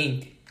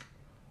pink.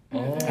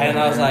 Oh, And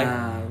I was like,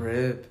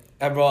 rip.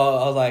 I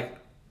was like,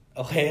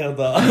 oh hell no.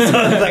 So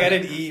I was like, I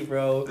didn't eat,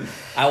 bro.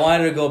 I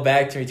wanted to go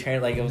back to return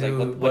it. Like it was Dude,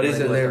 like, what is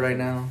it like, there right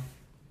now?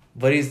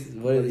 What is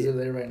it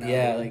there right now?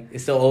 Yeah, like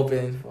it's still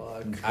open. Fuck.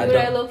 I Dude,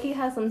 I don't- low-key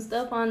had some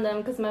stuff on them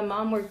because my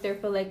mom worked there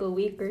for like a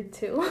week or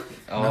 2.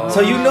 Oh, So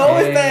you know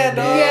it's bad,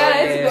 dog.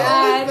 Yeah, it's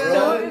bad. So,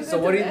 Don't- so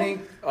what do you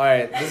think? All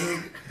right,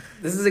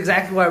 this is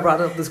exactly why I brought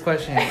up this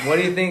question. What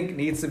do you think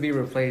needs to be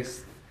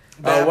replaced?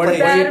 Bad what do place.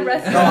 you- Bad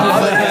restaurant. No,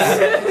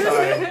 I was-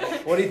 sorry.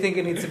 What do you think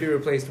it needs to be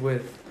replaced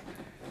with?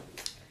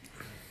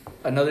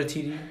 Another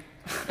TD?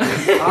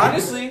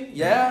 Honestly,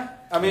 yeah.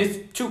 I mean,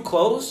 it's too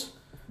close.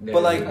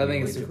 But, like, I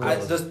think it's too I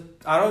close. just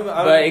I don't.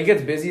 But it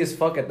gets busy as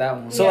fuck at that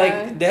one. So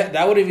Yeah. like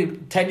that would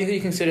even technically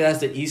considered as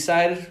the east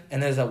side,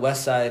 and there's a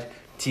west side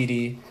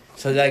TD.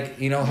 So like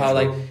you know how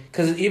like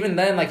because even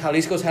then like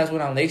Jalisco's has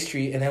one on Lake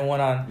Street and then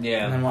one on And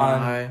Yeah. then one on- on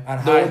High. on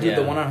Dude, High, dude, yeah.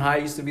 the one on High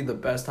used to be the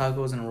best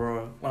tacos in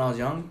Aurora when I was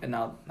young, and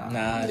now nah,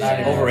 not it's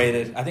Yeah.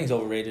 overrated. I think it's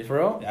overrated. For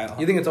real? Yeah,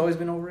 You think it's always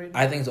been overrated?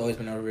 I think it's always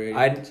been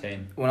overrated.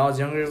 Same. When I was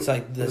younger, It's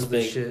like it this was the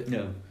big. shit.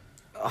 No.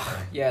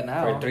 Yeah,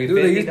 now. For Dude,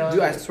 350, they used, dog?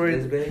 dude, I swear.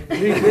 This big?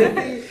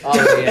 350?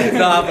 Oh, yeah.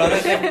 Nah, bro,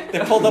 they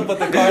pulled up with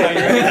the card on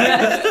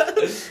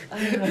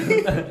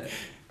your.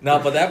 No,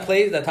 but that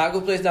place, that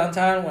taco place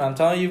downtown, what I'm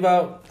telling you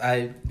about,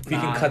 we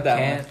can cut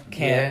that one.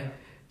 Can't. Yeah,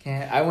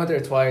 can't. I went there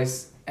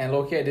twice, and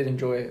low-key I did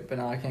enjoy it, but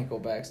now I can't go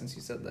back since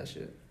you said that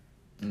shit.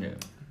 Yeah.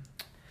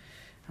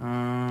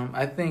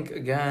 I think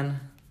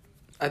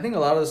a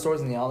lot of the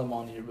stores in the outlet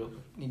mall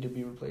need to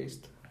be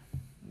replaced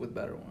with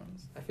better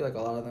ones. I feel like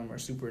a lot of them are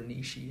super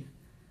nichey.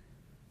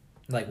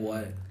 Like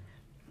what?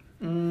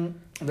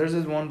 There's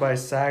this one by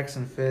Saks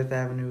and Fifth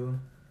Avenue.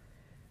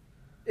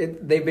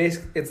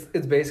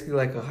 It's basically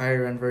like a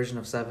higher end version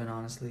of 7,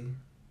 honestly,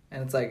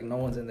 and it's like no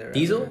one's in there.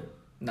 Diesel? ever.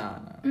 Nah,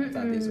 it's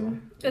not Diesel.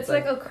 It's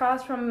like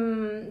across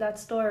from that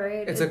store,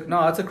 right? It's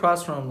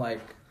across from like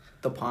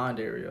the pond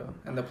area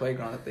and the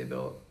playground that they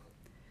built.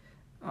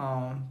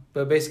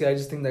 But basically, I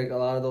just think like a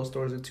lot of those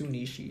stores are too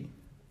nichey,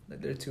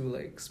 like they're too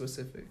like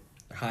specific.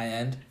 High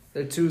end?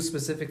 They're too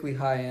specifically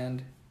high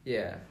end.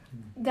 Yeah.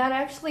 That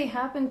actually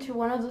happened to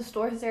one of the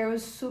stores there. It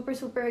was super,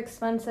 super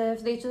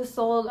expensive. They just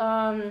sold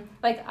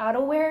like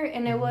outerwear,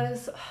 and it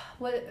was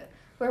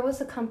where was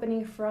the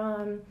company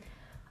from?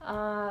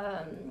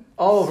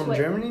 From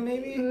Germany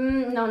maybe?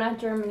 No, not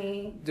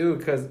Germany. Dude,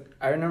 because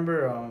I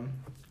remember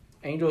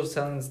Angel was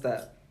telling us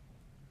that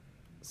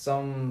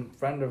some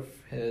friend of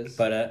his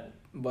But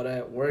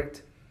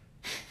worked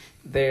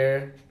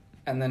there,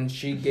 and then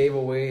she gave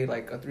away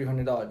like a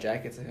 $300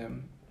 jacket to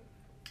him.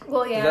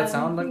 Well, yeah. Does that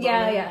sound like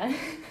yeah, that? yeah.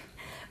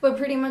 But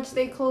pretty much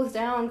they closed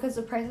down because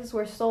the prices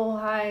were so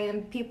high,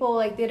 and people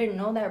like didn't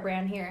know that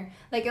brand here.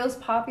 Like it was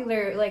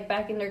popular like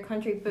back in their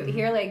country, but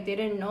here like they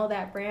didn't know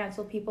that brand,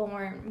 so people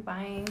weren't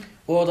buying.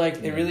 well,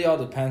 like it really all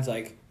depends.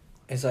 Like,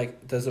 it's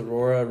like, does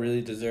Aurora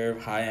really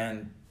deserve high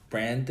end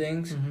brand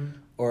things,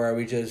 or are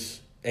we just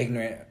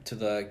ignorant to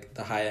the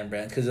high end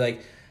brands? Because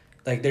like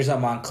there's a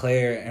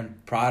Montclair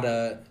and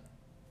Prada,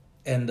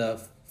 and the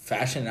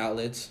fashion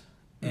outlets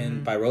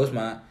in by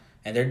Rosemont,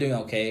 and they're doing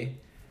okay.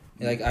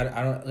 Like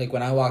I don't like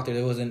when I walked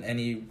there wasn't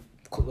any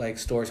like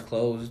stores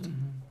closed,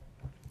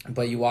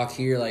 but you walk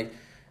here like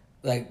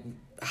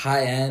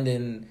high end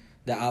in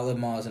the outlet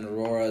malls in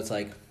Aurora. It's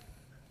like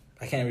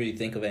I can't really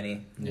think of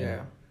any.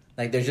 Yeah.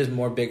 Like there's just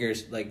more bigger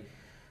like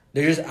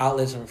they're just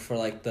outlets for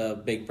like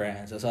the big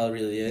brands. That's all it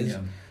really is.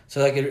 Yeah.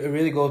 So like it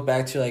really goes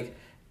back to like,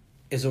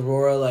 is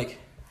Aurora like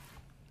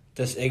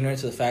just ignorant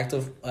to the fact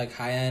of like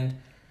high end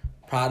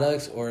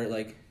products, or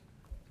like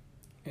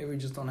Maybe we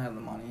just don't have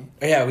the money.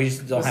 yeah, we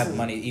just don't have the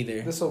money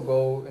either. This will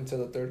go into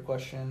the third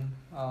question.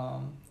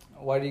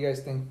 Why do you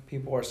guys think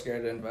people are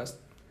scared to invest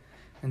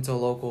into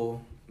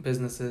local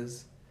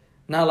businesses?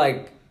 Not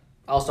like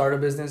I'll start a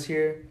business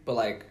here, but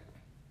like,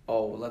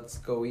 oh, let's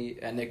go eat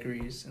at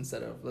Nickery's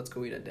instead of let's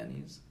go eat at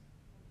Denny's.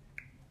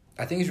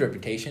 I think it's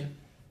reputation.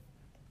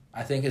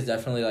 I think it's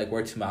definitely like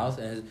word to mouth,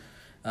 and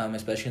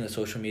especially in the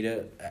social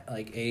media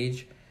like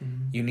age,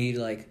 you need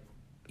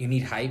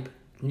hype.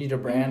 You need a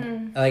brand.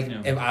 Mm-hmm. Like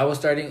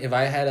if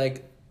I had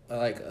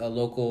like a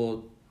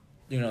local,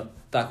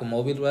 taco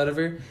mobile or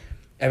whatever,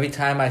 every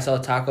time I sell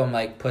a taco, I'm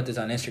like, put this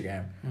on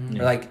Instagram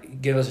or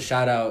like give us a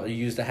shout out or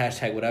use the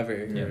hashtag whatever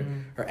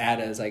or add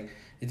us. Like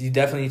you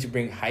definitely need to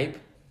bring hype.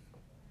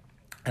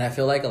 And I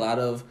feel like a lot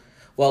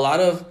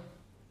of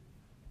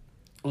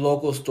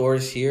local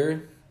stores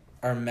here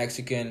are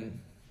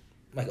Mexican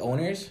like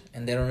owners,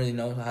 and they don't really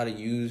know how to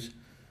use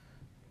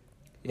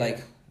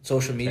like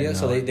social media,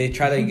 so they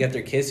try to get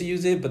their kids to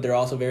use it, but they're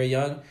also very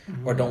young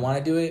or don't want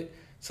to do it.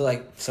 So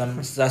like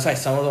that's why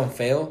some of them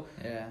fail.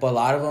 Yeah. But a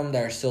lot of them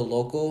that are still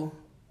local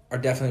are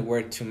definitely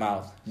word to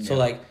mouth. Yeah. So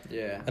like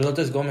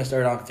Elotes Gomez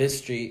started on 5th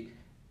Street,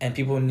 and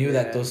people knew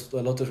that those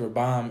elotes were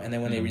bomb, and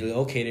then when they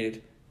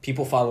relocated,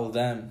 people followed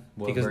them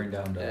because burned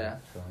down though.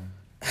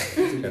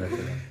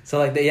 So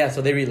like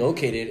they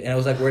relocated, and it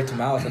was like word to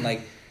mouth,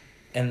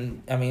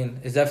 and I mean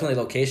it's definitely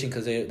location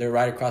because they're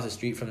right across the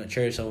street from the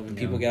church. So when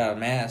people get out of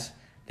mass,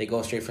 they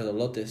go straight for the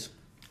lotus.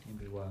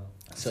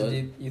 So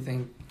do you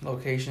think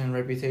location and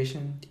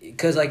reputation?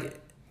 Because like,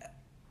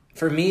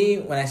 for me,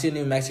 when I see a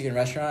new Mexican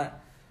restaurant,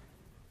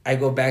 I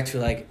go back to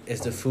like,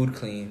 is the food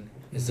clean?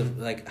 Is the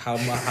like how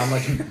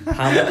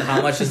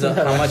much is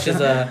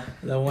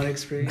the one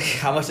experience?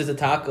 How much is the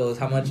tacos?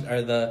 How much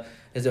is the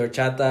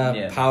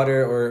horchata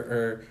powder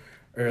or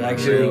like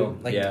real,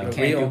 like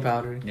real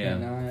powder?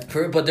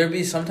 But there'd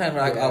be sometimes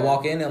when I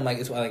walk in and I'm like,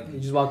 it's like you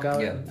just walk out.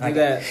 Yeah. Like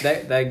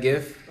that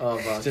gif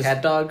of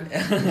cat dog,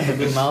 the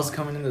blue mouse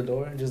coming in the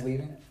door and just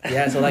leaving.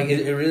 Yeah, so like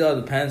it really all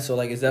depends. So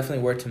like it's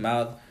definitely word to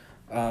mouth.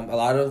 A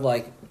lot of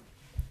like,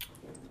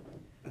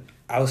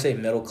 I would say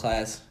middle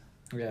class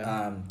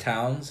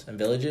towns and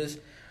villages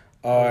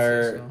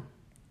are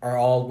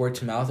all word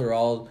to mouth. They're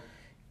all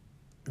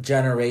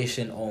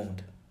generation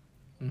owned.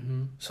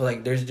 So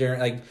like there's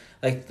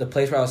like the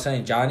place where I was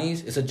saying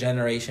Johnny's, it's a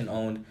generation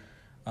owned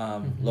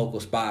local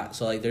spot.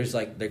 So like there's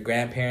like their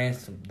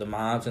grandparents, the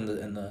moms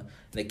and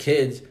the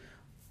kids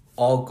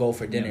all go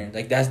for dinner.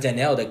 Like that's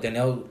Danielle. Like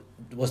Danielle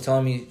was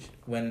telling me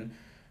when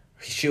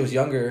she was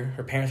younger,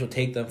 her parents would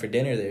take them for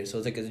dinner there. So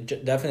it's like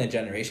definitely a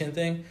generation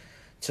thing.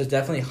 So it's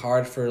definitely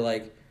hard for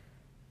like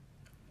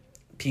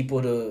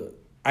people to.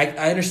 I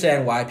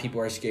understand why people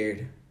are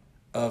scared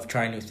of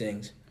trying new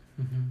things.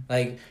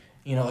 Like,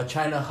 a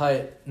China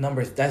Hut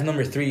that's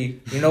number 3.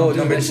 We know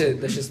that's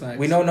just nice.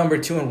 We know number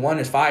 2 and 1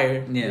 is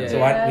fire. Yeah.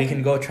 So we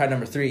can go try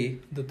number 3.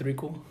 The 3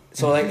 cool.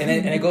 So like and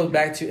it goes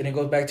back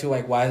to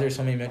like why is there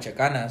so many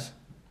michoacanas?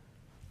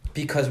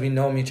 Because we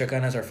know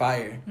michoacanas are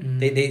fire.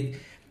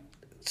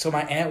 So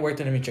my aunt worked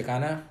in a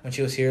michoacana when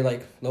she was here,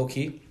 like low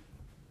key.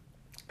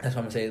 That's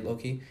what I'm gonna say, low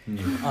key.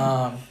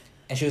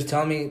 And she was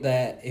telling me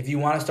that if you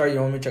want to start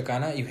your own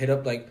michoacana, you hit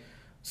up like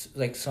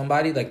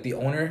somebody, like the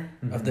owner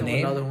of the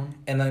name,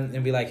 and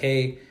then be like,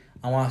 hey,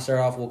 I want to start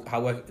off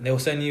with they will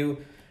send you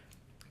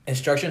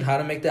instruction how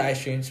to make the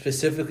ice cream,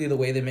 specifically the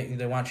way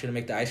they want you to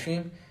make the ice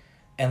cream,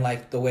 and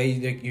like the way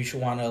you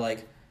should want to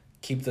like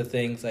keep the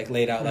things like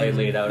laid out. Like,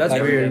 laid out. That's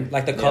like, weird.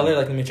 Like the color,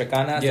 like the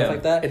michoacana, stuff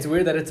like that. It's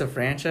weird that it's a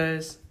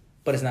franchise,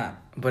 but it's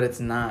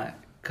not.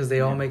 Because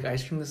they all make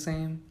ice cream the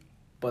same,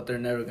 but they're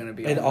never gonna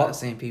be all the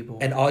same people.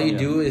 And all you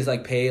do is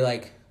like pay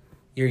like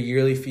your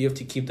yearly fee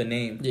to keep the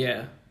name.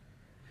 Yeah.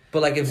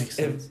 But like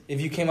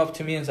if you came up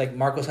to me and it's like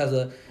Marcos has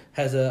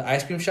a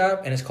ice cream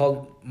shop and it's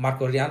called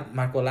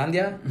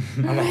Marcolandia,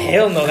 I'm like,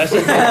 hell no, that's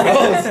just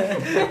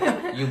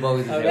gross. You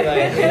both. I'd be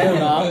like, hell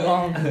no, I'm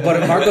gone.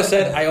 But if Marcos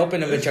said I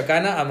opened a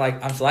Michoacana, I'm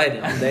like, I'm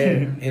sliding. I'm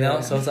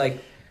there. So it's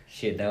like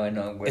shit. Now I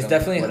know. It's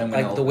definitely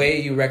like the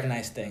way you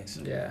recognize things.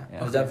 Yeah.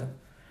 It's definitely.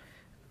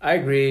 I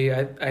agree.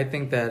 I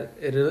think that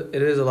it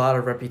is a lot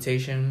of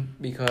reputation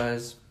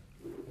because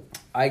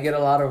I get a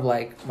lot of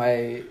like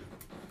my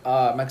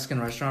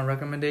Mexican restaurant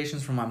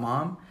recommendations from my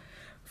mom.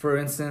 For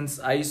instance,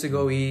 I used to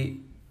go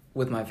eat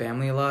with my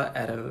family a lot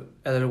at El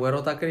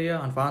Güero Taqueria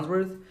on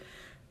Farnsworth,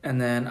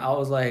 and then I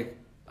was like,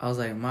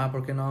 Ma,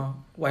 ¿por qué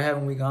no? Why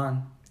haven't we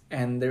gone?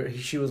 And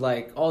she was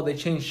like, oh, they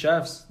changed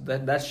chefs.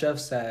 That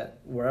chef's at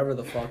wherever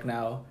the fuck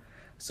now.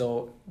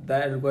 So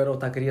that El Güero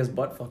Taqueria is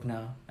butt fuck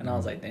now. And I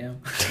was like,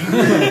 damn.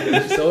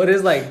 So it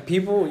is like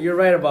people, you're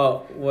right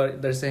about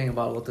what they're saying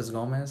about Lotus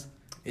Gomez.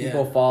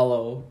 People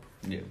follow.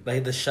 Yeah.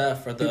 Like the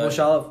chef or the...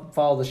 People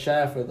follow the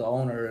chef or the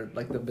owner,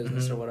 like the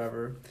business or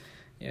whatever.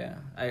 Yeah,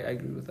 I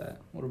agree with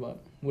that.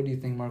 What do you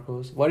think,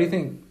 Marcos? Why do you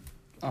think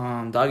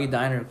Doggy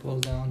Diner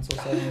closed down so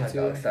suddenly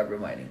too? Stop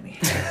reminding me.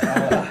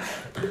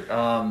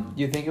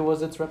 You think it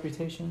was its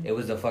reputation? It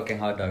was the fucking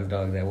hot dog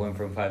that went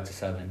from 5 to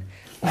 7.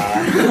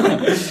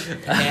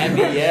 Can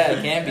be, yeah,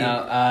 it can be.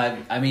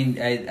 I mean,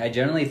 I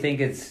generally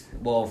think it's,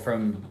 well,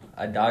 from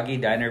a Doggy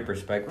Diner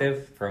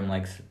perspective, from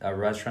like a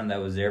restaurant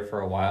that was there for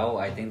a while,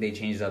 I think they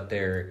changed up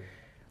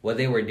what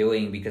they were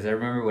doing, because I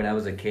remember when I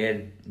was a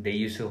kid, they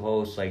used to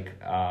host like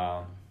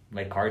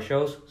car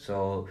shows.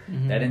 So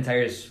that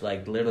entire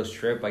like little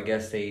strip, I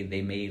guess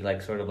they made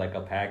like sort of like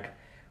a pack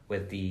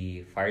with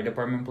the fire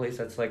department place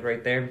that's like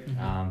right there.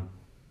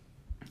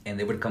 And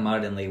they would come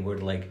out and they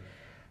would like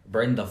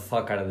burn the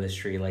fuck out of the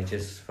street, like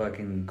just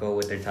fucking go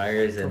with their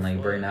tires and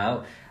like burn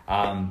out.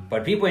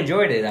 But people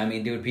enjoyed it. I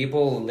mean, dude,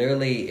 people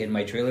literally in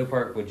my trailer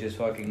park would just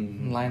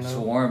fucking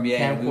swarm.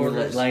 Yeah, and we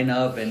would line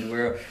up and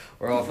we're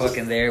all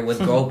fucking there with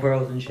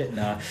GoPros and shit.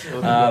 Nah.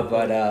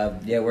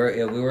 Yeah,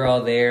 we were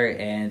all there,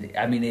 and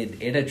I mean,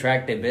 it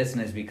attracted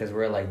business because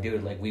we're like,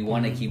 dude, like we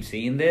want to keep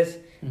seeing this,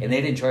 and they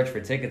didn't charge for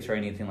tickets or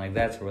anything like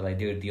that. So we're like,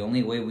 dude, the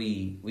only way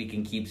we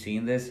can keep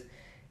seeing this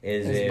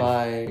is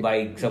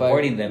by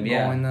supporting them.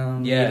 Yeah,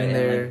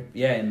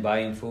 and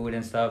buying food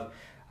and stuff.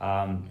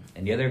 And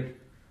the other,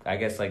 I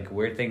guess, like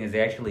weird thing is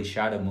they actually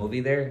shot a movie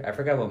there. I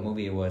forgot what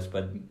movie it was,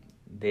 but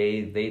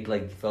they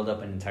like filled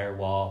up an entire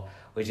wall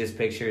with just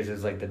pictures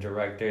as like the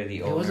director,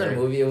 the owner. It wasn't a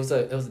movie. It was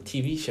a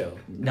TV show.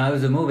 No, it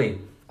was a movie.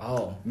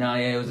 Oh. No,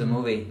 yeah, it was a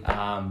movie.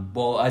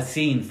 Well, a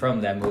scene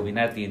from that movie,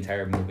 not the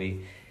entire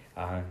movie.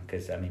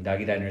 Because I mean,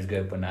 Doggy Diner is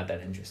good, but not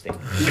that interesting.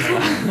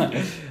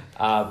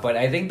 But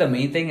I think the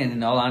main thing, and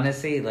in all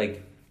honesty,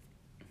 like,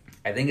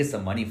 I think it's the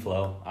money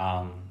flow.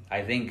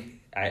 I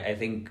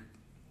think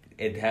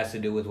it has to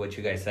do with what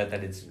you guys said,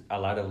 that it's a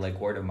lot of like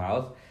word of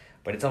mouth,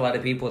 but it's a lot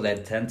of people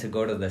that tend to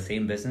go to the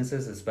same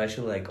businesses,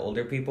 especially like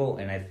older people,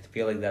 and I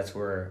feel like that's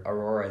where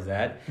Aurora is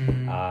at.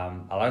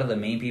 A lot of the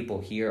main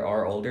people here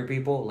are older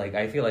people. Like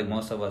I feel like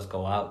most of us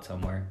go out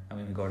somewhere. I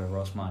mean, we go to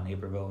Rosemont,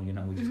 Naperville,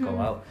 we just go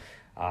out.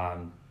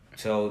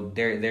 So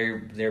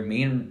their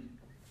main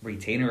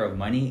retainer of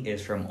money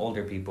is from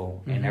older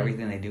people, and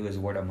everything they do is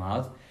word of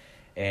mouth.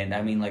 And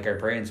I mean, like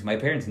my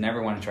parents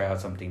never want to try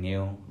out something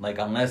new. Like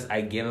unless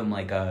I give them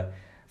like a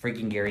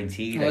freaking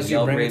guaranteed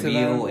Yelp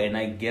review and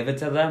I give it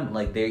to them,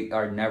 like they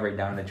are never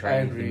down to try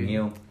anything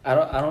new.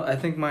 I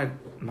think my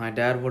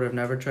dad would have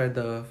never tried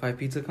the 5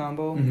 pizza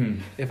combo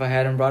if I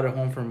hadn't brought it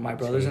home from my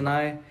brothers and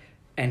I.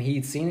 And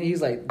he'd seen it.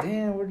 He's like,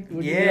 "Damn, where'd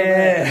you get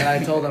that?" And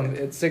I told him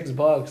it's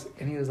 $6,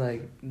 and he was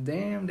like,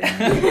 "Damn."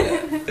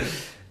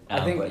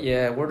 I think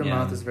word of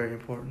mouth is very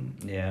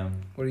important. Yeah.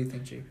 What do you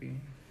think, JP?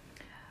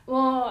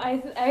 Well,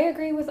 I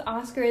agree with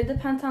Oscar. It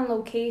depends on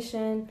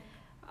location.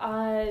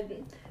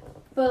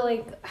 But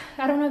like,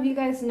 I don't know if you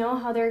guys know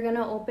how they're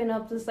gonna open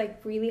up this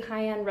like really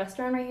high-end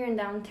restaurant right here in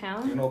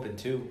downtown. You're gonna open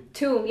two.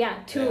 Two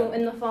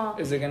in the fall.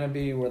 Is it gonna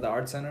be where the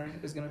art center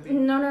is gonna be?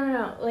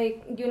 No.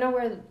 Like, you know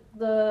where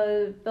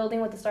the building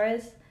with the star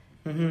is?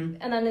 And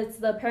then it's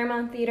the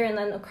Paramount Theater, and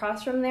then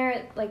across from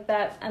there, like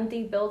that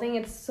empty building,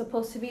 it's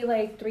supposed to be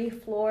like 3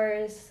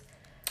 floors.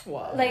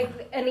 Wow.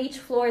 Like, and each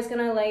floor is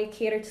gonna like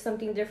cater to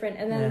something different,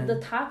 and then the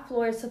top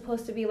floor is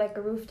supposed to be like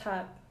a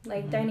rooftop,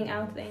 like dining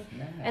out thing.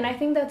 And I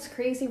think that's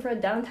crazy for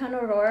downtown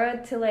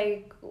Aurora to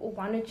like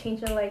want to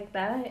change it like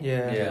that.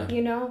 Yeah.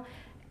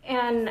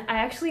 And I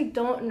actually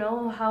don't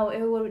know how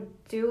it would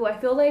do. I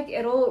feel like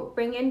it'll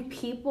bring in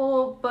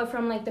people, but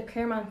from like the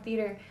Paramount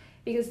Theater,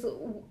 because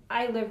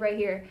I live right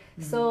here.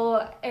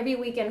 So every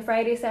weekend,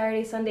 Friday,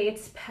 Saturday, Sunday,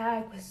 it's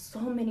packed with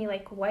so many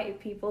like white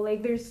people.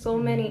 Like there's so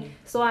many.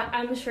 So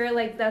I'm sure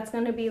like that's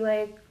gonna be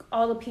like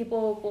all the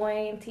people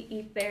going to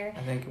eat there.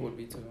 I think it would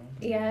be too.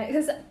 Yeah,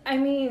 because I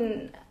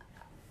mean,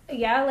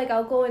 like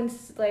I'll go and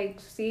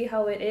like see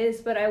how it is,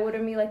 but I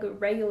wouldn't be like a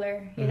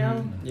regular,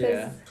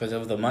 Yeah, because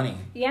of the money.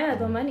 Yeah,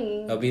 the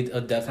money.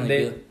 It'll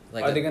definitely be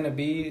like. Are they gonna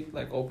be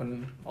like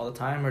open all the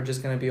time, or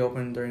just gonna be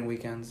open during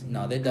weekends?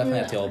 No, they definitely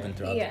have to open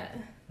throughout.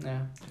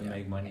 Yeah. To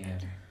make money. Yeah.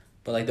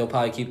 But like they'll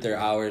probably keep their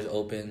hours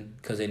open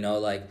because they know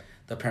like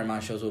the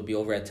Paramount shows will be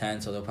over at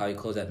 10, so they'll probably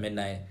close at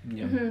midnight.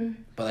 Yeah.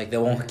 But like they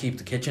won't keep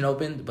the kitchen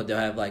open, but they'll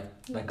have like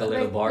a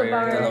little bar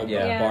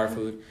area, bar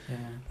food. Yeah.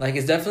 Like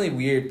it's definitely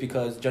weird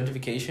because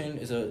gentrification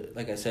is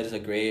like I said, is a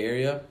gray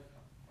area.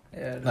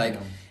 Yeah. Like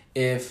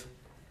if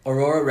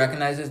Aurora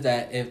recognizes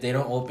that if they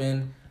don't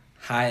open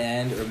high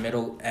end or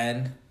middle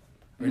end,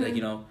 or like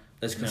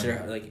let's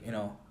consider like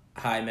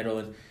high,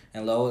 middle,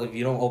 and low. If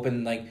you don't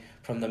open like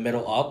from the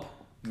middle up,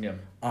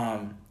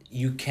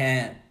 you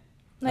can't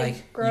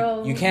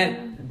grow. You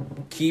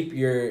can't keep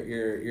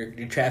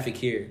your traffic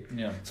here.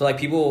 Yeah. So like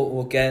people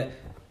will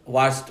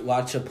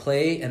watch a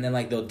play and then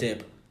like they'll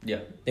dip. Yeah.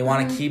 They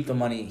want to keep the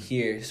money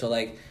here. So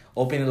like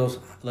opening those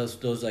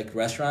like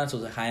restaurants,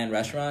 those high end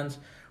restaurants,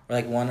 or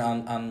like one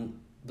on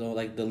the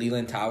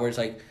Leland Towers,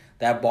 like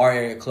that bar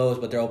area closed,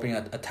 but they're opening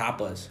a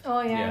tapas.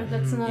 Oh yeah,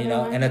 that's another You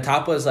know, one. and a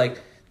tapas, like,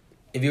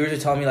 if you were to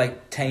tell me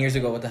like 10 years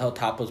ago what the hell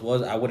tapas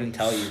was, I wouldn't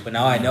tell you. But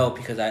now I know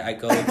because I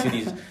go to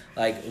these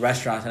like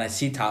restaurants and I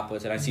see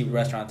tapas and I see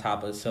restaurant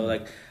tapas. So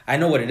like I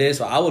know what it is,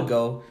 so I would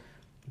go,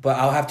 but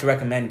I'll have to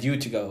recommend you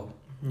to go.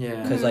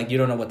 Yeah. Because like you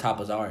don't know what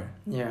tapas are.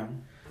 Yeah.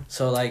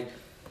 So like,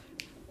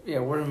 yeah,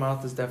 word of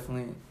mouth is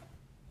definitely.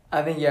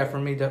 I think for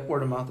me,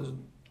 word of mouth is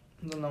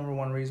the number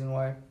one reason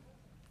why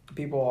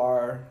people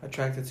are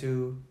attracted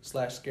to /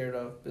 scared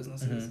of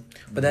businesses.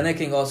 Mm-hmm. But then it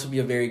can also be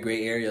a very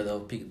gray area though.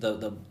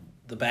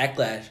 The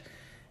backlash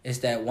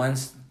is that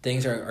once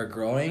things are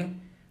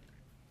growing,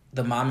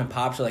 the mom and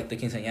pops or like the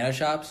quinceañera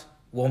shops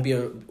won't be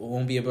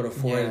able to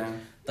afford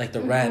like the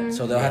rent,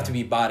 so they'll have to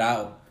be bought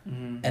out.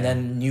 And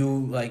then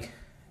new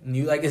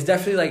it's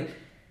definitely like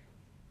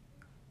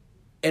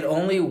it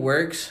only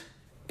works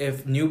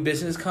if new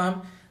business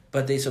come,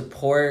 but they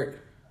support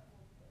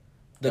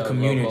the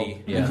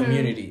community. Local. The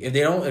community. If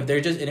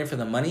they're just in it for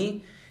the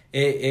money,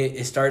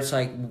 it starts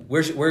like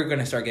we're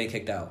gonna start getting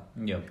kicked out.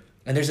 Yep.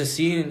 And there's a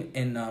scene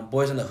in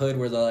Boys in the Hood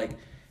where they're like,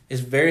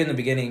 it's very in the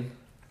beginning,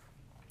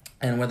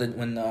 and when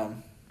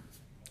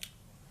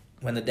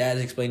the dad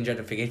is explaining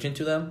gentrification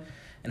to them,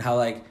 and how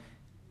like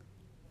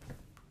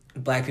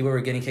black people were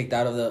getting kicked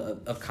out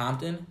of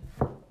Compton,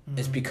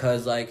 it's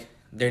because like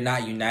they're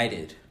not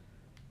united.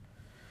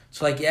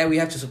 So like we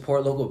have to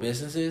support local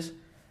businesses,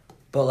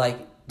 but like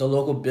the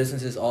local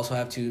businesses also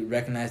have to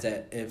recognize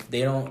that if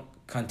they don't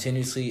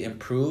continuously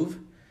improve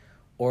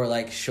or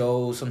like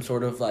show some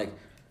sort of like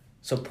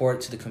support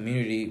to the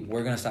community,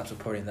 we're gonna stop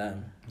supporting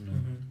them.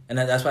 And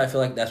that's why I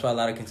feel like that's why a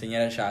lot of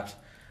quinceañera shops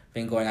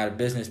been going out of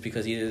business,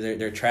 because either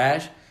they're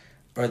trash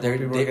or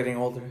people are getting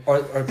older,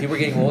 or people are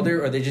getting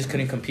older, or they just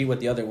couldn't compete with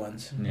the other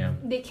ones. Yeah,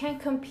 they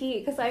can't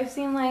compete, because I've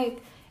seen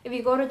like, if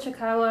you go to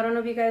Chicago, I don't know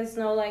if you guys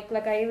know, like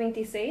La Calle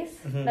 26,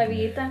 La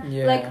Villita.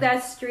 Yeah. Like,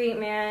 that street,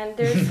 man,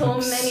 there's so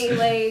many,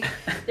 like,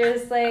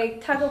 there's, like,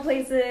 taco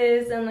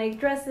places and, like,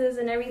 dresses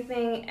and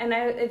everything. And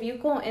if you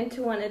go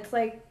into one, it's,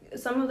 like,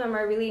 some of them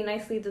are really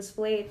nicely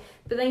displayed.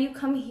 But then you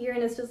come here,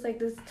 and it's just, like,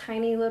 this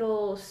tiny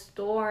little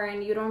store,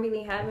 and you don't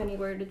really have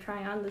anywhere to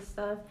try on this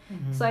stuff.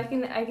 So I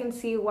can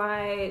see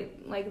why,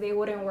 like, they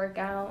wouldn't work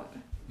out.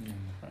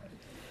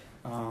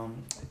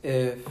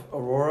 If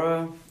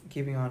Aurora,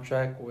 keeping on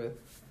track with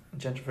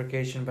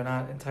gentrification but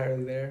not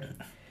entirely there,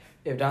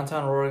 if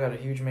downtown Aurora got a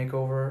huge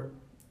makeover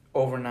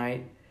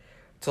overnight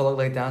to look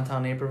like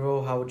downtown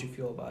Naperville, how would you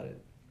feel about it?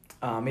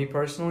 Me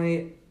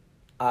personally,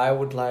 I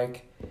would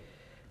like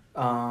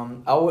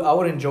I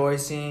would enjoy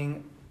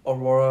seeing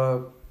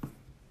Aurora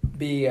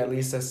be at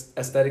least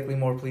aesthetically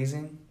more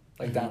pleasing,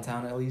 like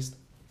downtown at least,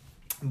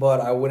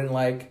 but I wouldn't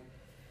like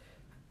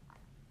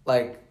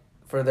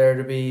for there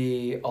to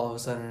be all of a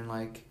sudden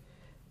like,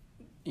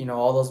 you know,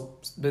 all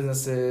those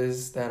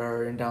businesses that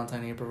are in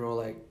downtown Naperville,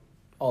 like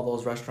all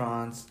those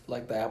restaurants,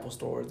 like the Apple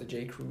stores, the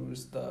J.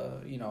 Crews, the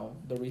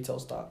retail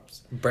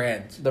stops.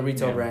 Brands. The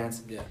retail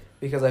brands. Yeah.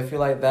 Because I feel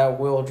like that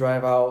will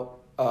drive out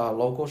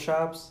local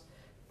shops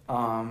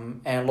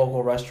and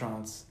local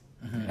restaurants.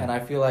 And I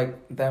feel like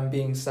them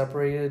being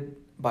separated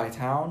by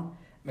town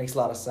makes a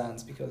lot of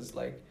sense, because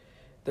like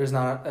there's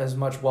not as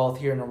much wealth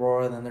here in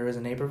Aurora than there is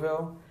in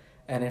Naperville.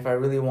 And if I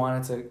really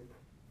wanted to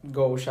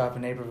go shop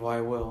in Naperville,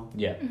 I will.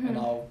 Yeah. And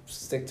I'll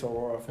stick to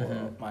Aurora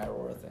for my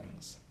Aurora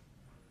things.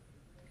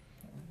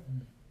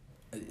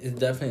 It's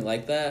definitely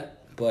like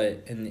that,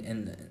 but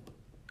in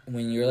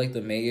when you're like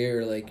the mayor,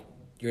 or like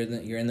you're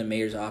in the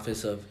mayor's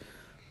office of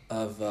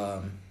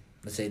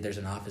let's say there's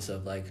an office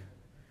of like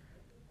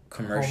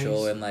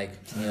commercial and like,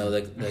 you know,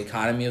 the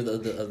economy of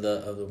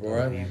the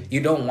Aurora,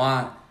 you don't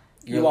want.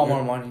 You want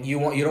more money. You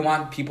don't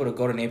want people to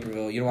go to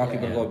Naperville. You don't want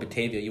people to go to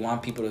Batavia. You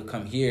want people to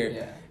come here.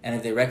 Yeah. And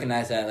if they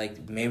recognize that,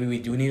 like, maybe we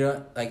do need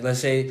like, let's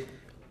say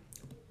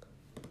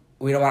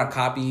we don't want to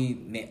copy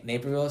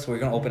Naperville, so we're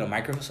going to open a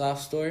Microsoft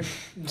store.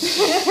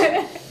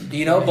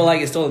 You know, but,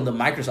 like, it's still in the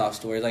Microsoft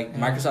store. Like,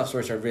 Microsoft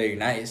stores are very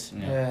nice.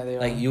 Yeah, they are.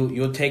 Like,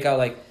 you'll take out,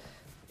 like,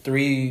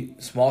 3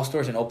 small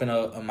stores and open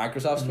a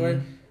Microsoft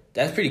store.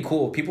 That's pretty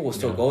cool. People will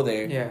still go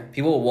there. Yeah.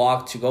 People will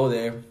walk to go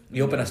there.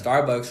 You open a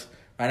Starbucks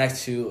right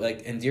next to,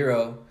 like,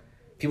 Indiro,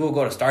 people will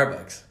go to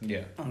Starbucks.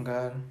 Yeah. Oh,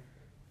 God.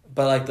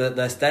 But, like,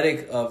 the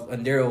aesthetic of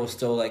Indiro will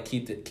still, like,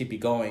 keep it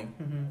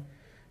going.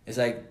 It's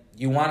like,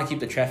 you want to keep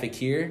the traffic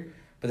here,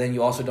 but then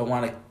you also don't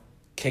want to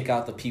kick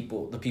out the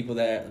people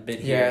that have been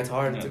here. Yeah, it's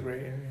hard. It's a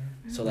gray area.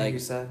 So, like like, you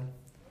said.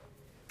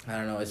 I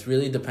don't know. It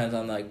really depends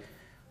on, like,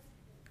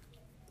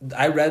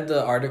 I read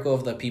the article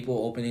of the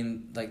people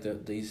opening, like,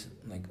 these,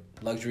 like,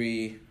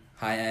 luxury,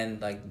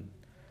 high-end, like,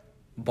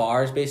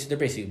 bars, basically.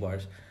 They're basically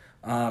bars.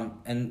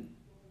 And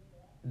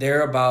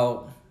they're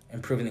about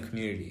improving the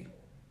community.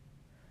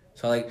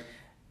 So, like,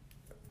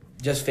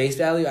 just face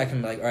value, I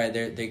can be like, all right,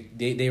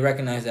 they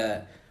recognize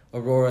that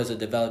Aurora is a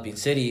developing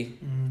city,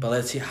 but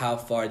let's see how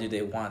far do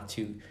they want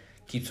to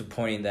keep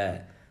supporting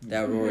that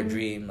Aurora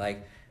dream.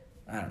 Like,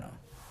 I don't know.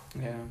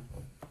 Yeah.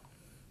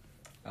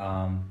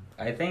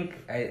 I think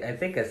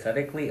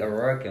aesthetically,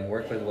 Aurora can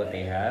work with what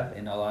they have.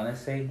 In all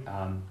honesty,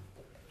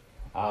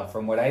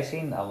 from what I've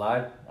seen, a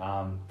lot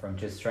from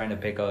just trying to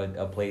pick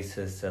a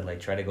places to like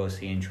try to go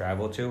see and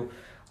travel to.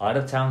 A lot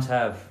of towns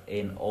have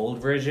an old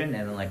version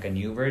and then like a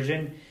new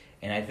version,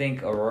 and I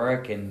think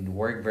Aurora can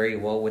work very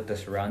well with the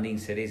surrounding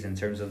cities in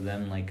terms of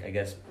them, like I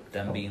guess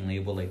them being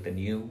labeled like the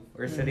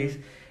newer cities.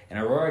 And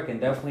Aurora can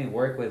definitely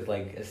work with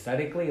like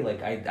aesthetically.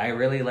 Like I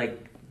really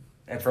like,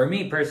 for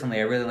me personally,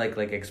 I really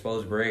like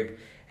exposed brick.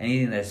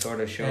 Anything that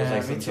sort of shows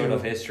like some sort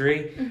of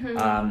history.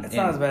 It's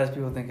not as bad as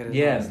people think it is.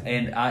 Yeah,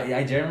 and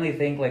I generally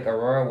think like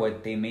Aurora,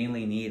 what they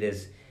mainly need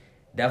is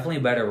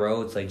definitely better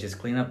roads. Like just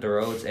clean up the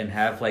roads and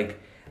have like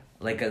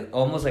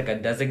almost like a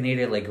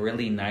designated like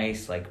really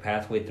nice like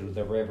pathway through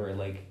the river.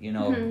 Like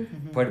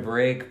put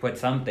brick, put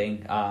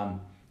something. I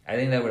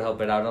think that would help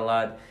it out a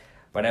lot.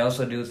 But I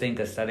also do think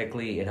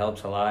aesthetically it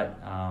helps a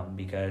lot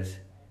because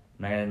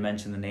I'm not gonna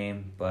mention the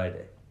name,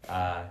 but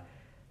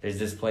there's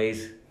this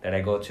place that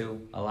I go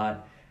to a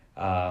lot.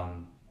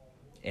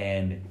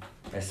 And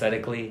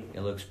aesthetically,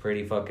 it looks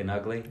pretty fucking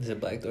ugly. Is it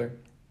Black Door?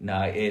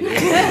 Nah,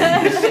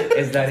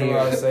 it's not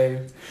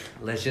even.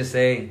 Let's just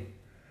say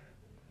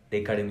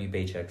they cutting me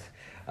paychecks.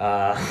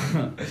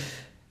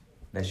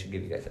 That should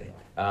give you guys a hint.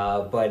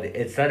 But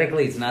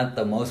aesthetically, it's not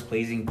the most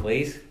pleasing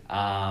place.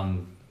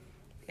 And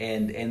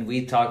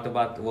we talked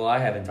about. Well, I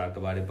haven't talked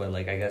about it, but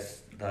like I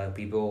guess the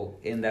people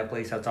in that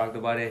place have talked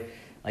about it.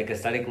 Like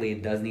aesthetically,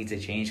 it does need to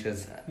change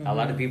because a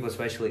lot of people,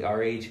 especially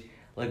our age,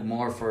 look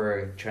more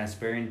for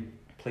transparent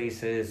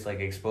places, like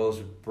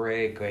exposed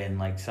brick and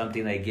like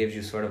something that gives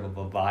you sort of a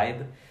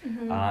vibe.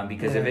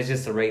 Because if it's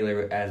just a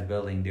regular ass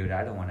building, dude,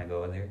 I don't want to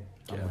go there.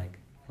 I'm like,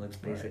 it looks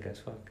basic as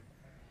fuck.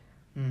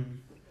 What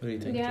do you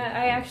think? Yeah,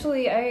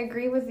 I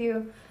agree with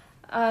you.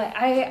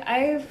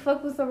 I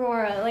fuck with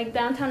Aurora. Like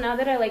downtown, now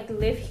that I like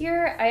live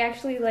here, I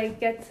actually like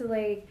get to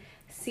like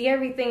see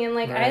everything, and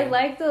like I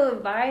like the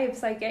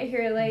vibes I get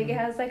here. Like it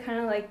has like kind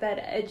of like that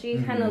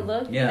edgy kind of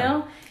look, you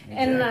know. Exactly.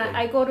 And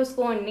I go to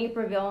school in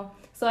Naperville,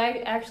 so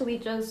I actually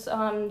just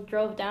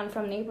drove down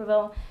from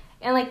Naperville,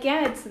 and like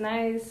it's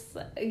nice.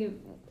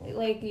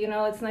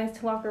 It's nice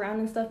to walk around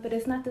and stuff, but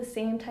it's not the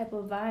same type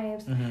of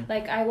vibes.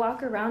 Like I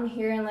walk around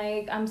here and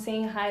like I'm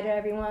saying hi to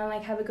everyone,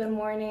 like have a good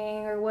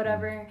morning or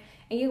whatever.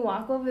 And you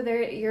walk over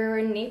there, you're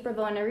in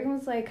Naperville, and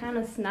everyone's like kind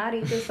of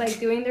snotty, just like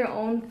doing their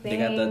own thing.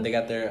 They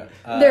got their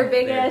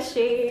big ass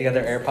shades. They got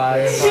their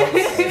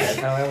AirPods. That's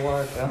how I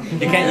walk. You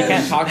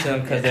can't talk to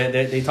them because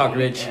they talk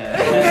rich.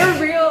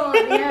 They're real,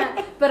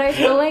 yeah. But I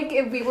feel like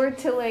if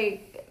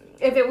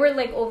it were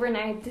like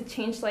overnight to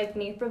change like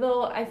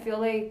Naperville, I feel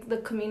like the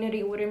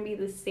community wouldn't be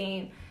the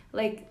same.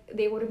 Like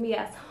they wouldn't be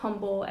as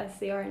humble as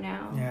they are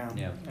now.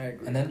 Yeah. I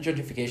agree. And then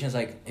gentrification is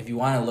like, if you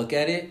want to look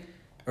at it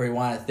or you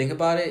want to think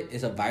about it,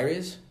 it's a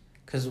virus.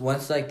 Because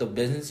once like the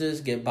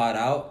businesses get bought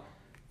out,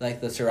 like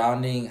the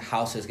surrounding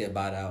houses get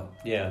bought out.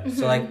 Yeah.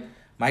 So like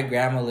my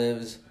grandma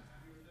lives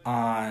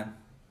on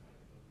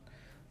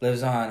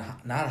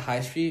not High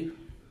Street,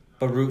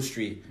 but Root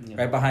Street,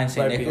 right behind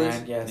St.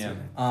 Nicholas.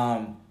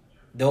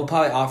 They'll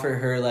probably offer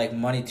her like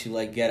money to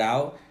like get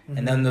out,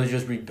 and then they'll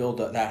just rebuild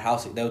that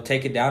house. They'll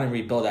take it down and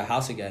rebuild that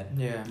house again.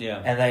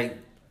 Yeah. And like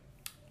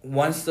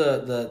once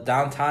the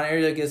downtown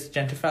area gets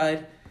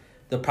gentrified,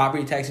 the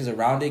property taxes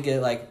around it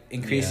get like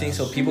increasing,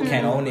 so people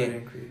can't own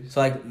it. So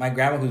like my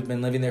grandma, who's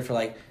been living there for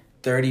like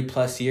 30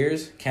 plus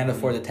years, can't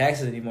afford the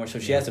taxes anymore, so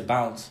she has to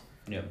bounce.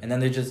 Yeah. And then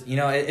they're just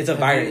it's a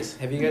virus.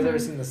 Have you guys ever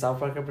seen the South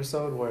Park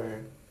episode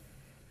where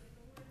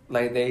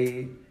like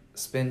they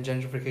spin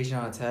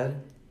gentrification on its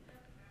head?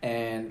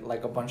 And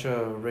like a bunch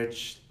of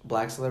rich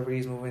black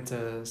celebrities move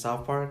into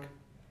South Park,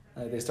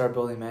 they start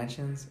building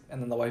mansions, and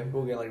then the white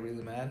people get like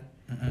really mad,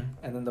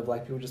 and then the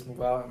black people just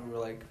move out, and we were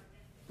like,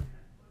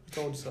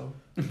 "Told you so."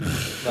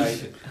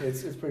 Like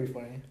it's pretty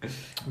funny,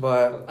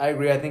 but I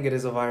agree. I think it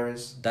is a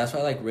virus. That's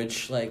why like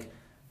rich like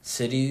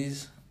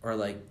cities or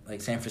like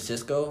San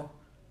Francisco,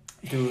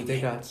 dude, they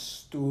got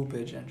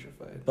stupid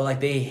gentrified. But like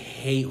they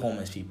hate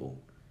homeless people.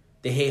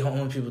 They hate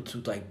homeless people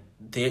too. Like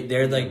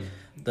they're like.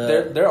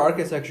 Their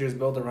architecture is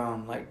built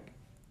around like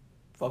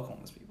fuck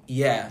homeless people.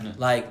 Yeah,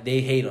 like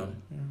they hate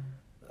them.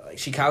 Yeah. Like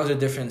Chicago's a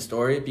different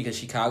story because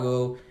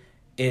Chicago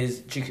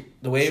is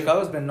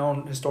Chicago's been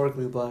known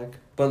historically black.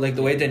 But like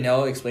the way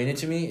Danielle explained it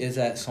to me is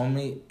that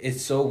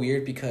it's so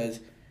weird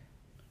because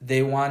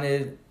they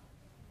wanted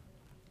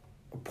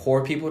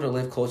poor people to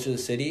live closer to the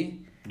city.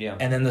 Yeah.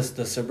 And then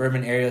the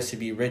suburban areas to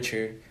be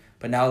richer,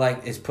 but now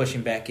like it's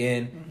pushing back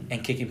in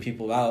and kicking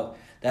people out.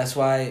 That's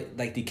why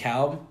like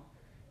DeKalb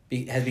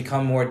has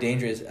become more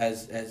dangerous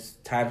as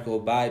times go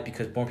by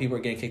because more people are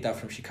getting kicked out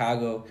from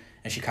Chicago,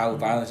 and Chicago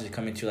violence is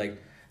coming to like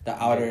the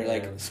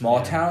outer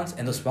small towns,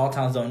 and those small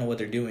towns don't know what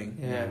they're doing.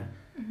 Yeah.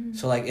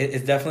 So like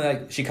it's definitely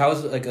like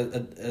Chicago's like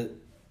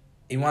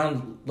you want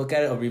to look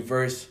at it a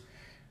reverse.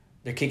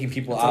 They're kicking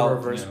people out. A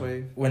reverse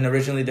way. When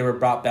originally they were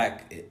brought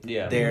back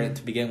there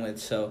to begin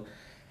with. So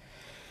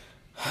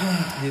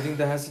do you think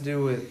that has to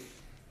do with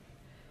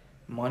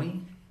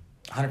money?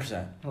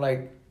 100%.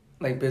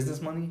 Like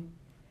business money?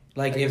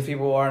 Like if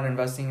people aren't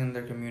investing in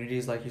their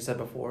communities, like you said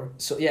before.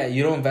 So yeah,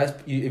 you don't invest.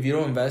 If you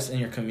don't invest in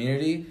your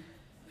community,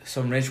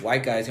 some rich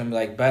white guy's gonna be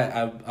like, "Bet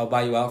I'll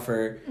buy you out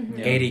for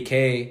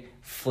 $80K."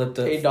 Flip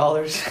the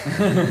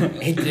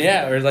 $8.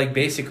 Yeah, or like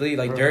basically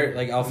like dirt.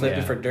 Like I'll flip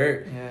it for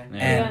dirt.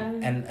 Yeah.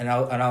 And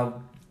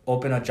I'll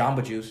open a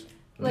Jamba Juice.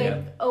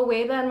 Like a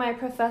way that my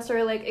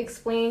professor like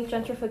explained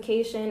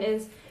gentrification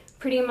is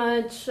pretty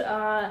much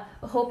a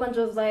whole bunch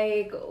of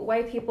like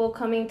white people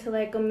coming to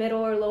like a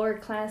middle or lower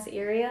class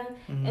area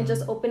and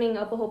just opening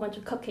up a whole bunch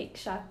of cupcake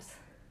shops.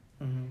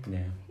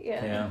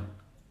 Yeah.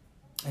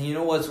 And you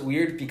know what's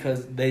weird?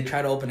 Because they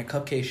tried to open a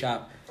cupcake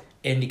shop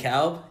in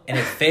DeKalb and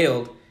it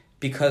failed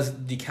because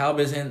DeKalb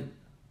isn't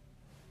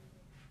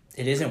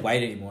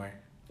white anymore.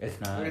 It's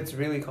not. It's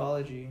really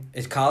collegey.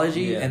 It's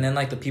collegey, and then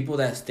like the people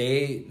that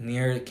stay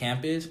near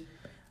campus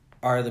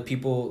are the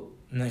people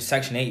in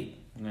Section 8.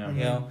 Yeah.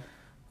 You know,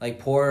 like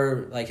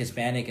poor like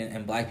Hispanic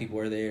and black people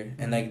are there,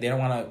 and like they don't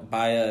want to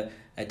buy a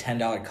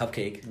 $10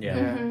 cupcake.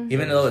 Yeah.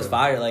 Even though it's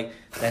fire, like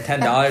that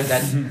 $10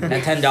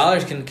 that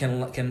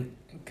 $10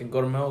 can go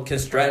to milk. Can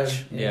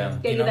stretch. Yeah.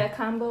 Get you that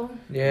combo.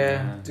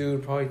 Yeah,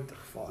 dude, probably.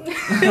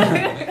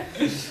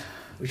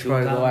 We should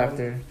probably go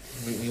after.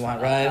 We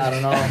want rides. I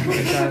don't know.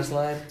 We trying to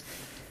slide.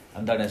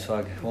 I'm done as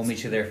fuck. We'll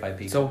meet you there 5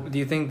 p.m. So, do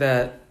you think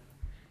that?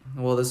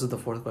 Well, this is the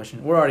fourth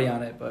question. We're already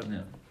on it, but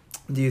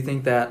do you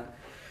think that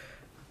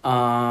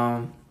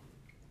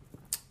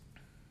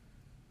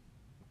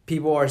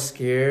people are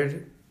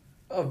scared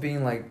of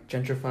being like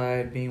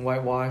gentrified, being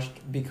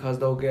whitewashed because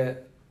they'll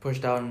get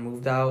pushed out and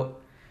moved out,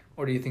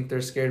 or do you think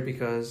they're scared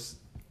because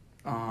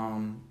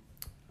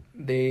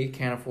they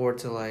can't afford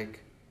to like?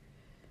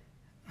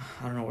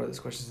 I don't know where this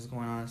question is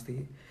going,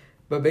 honestly,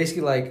 but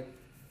basically like.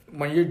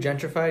 When you're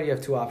gentrified, you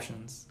have two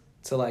options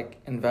to like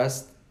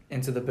invest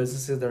into the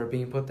businesses that are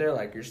being put there,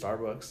 like your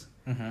Starbucks,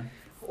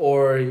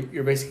 or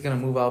you're basically gonna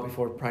move out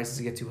before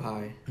prices get too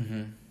high.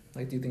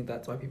 Like, do you think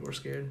that's why people are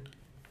scared?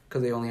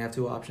 Because they only have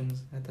two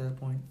options at that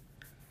point.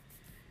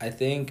 I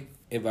think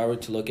if I were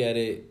to look at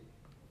it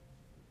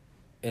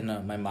in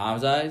my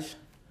mom's eyes,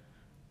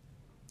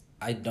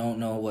 I don't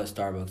know what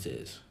Starbucks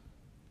is,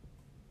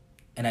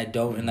 and I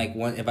don't. And like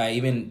if I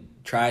even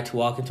try to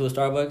walk into a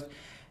Starbucks,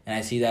 and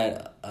I see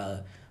that.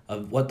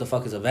 What the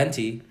fuck is a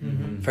venti?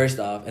 First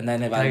off, and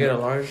then if I get a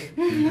large,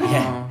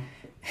 what?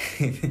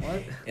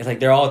 It's like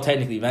they're all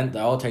technically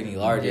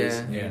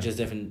larges. Yeah. Just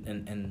different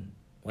in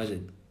what is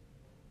it?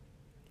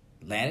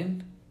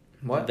 Latin?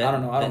 What? I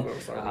don't know. I don't go to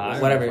Starbucks.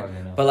 Whatever.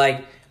 But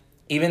like,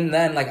 even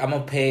then, like I'm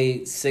gonna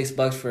pay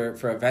 $6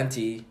 for a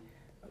venti,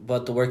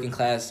 but the working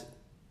class,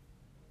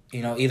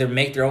 either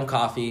make their own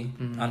coffee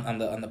on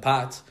the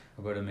pots.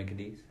 Or go to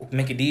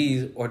Mickey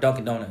D's or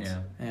Dunkin' Donuts.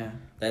 Yeah.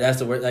 That's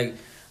the word. Like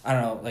I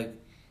don't know. Like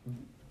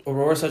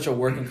we're such a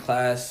working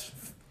class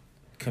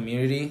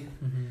community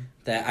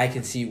that I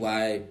can see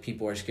why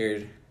people are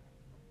scared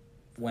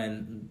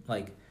when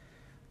like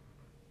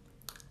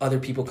other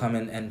people come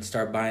in and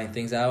start buying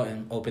things out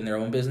and open their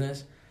own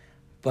business.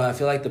 But I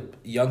feel like the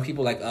young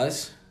people like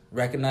us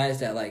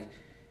recognize that like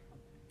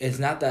it's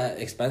not that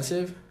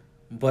expensive,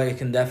 but it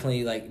can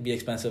definitely like be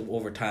expensive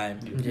over time.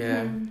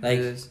 Yeah. Like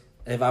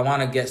if I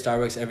want to get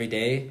Starbucks every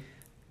day,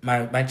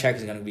 my check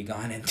is gonna be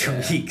gone in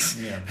 2 weeks.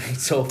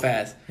 So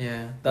fast.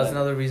 Yeah, that's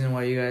another reason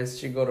why you guys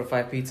should go to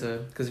 5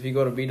 Pizza. Because if you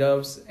go to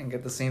B-Dubs and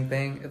get the same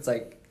thing, it's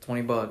like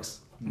 $20,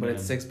 but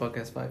it's $6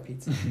 as 5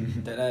 Pizza.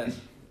 That ass.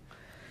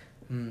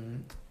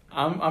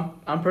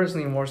 I'm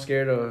personally more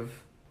scared of,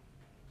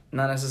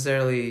 not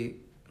necessarily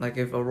like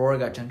if Aurora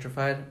got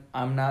gentrified.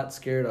 I'm not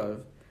scared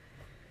of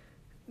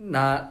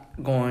not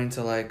going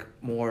to like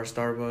more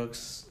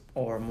Starbucks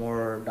or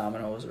more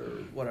Domino's or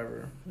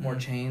whatever, more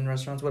chain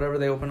restaurants, whatever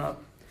they open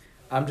up.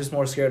 I'm just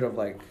more scared of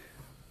like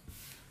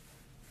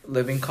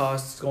living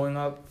costs going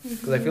up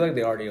because I feel like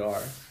they already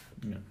are.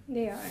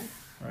 They are.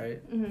 Right?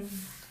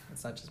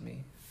 It's not just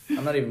me.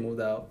 I'm not even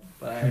moved out,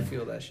 but I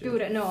feel that shit.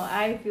 Dude, no,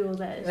 I feel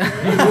that shit.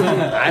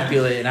 I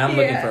feel it, and I'm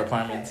looking for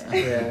apartments.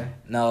 Yeah.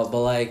 No,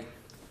 but like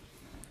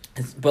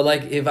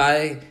if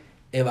I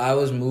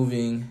was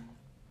moving,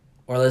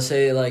 or let's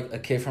say like a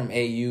kid from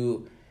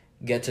AU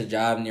gets a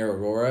job near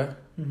Aurora,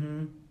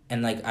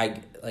 and like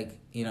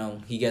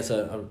he gets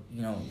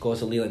goes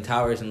to Leland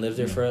Towers and lives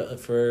there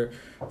for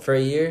a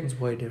year. It's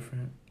way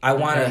different. I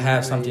want to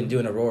have something to do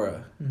in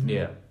Aurora.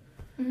 Yeah.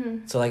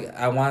 So like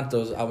I want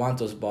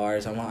those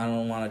bars. I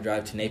don't want to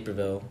drive to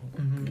Naperville,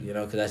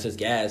 because that's just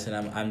gas, and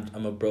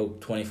I'm a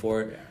broke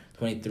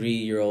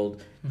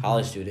 23-year-old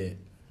college student.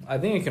 I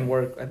think it can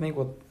work. I think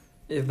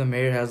if the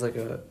mayor has like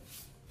a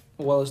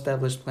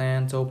well-established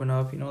plan to open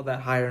up,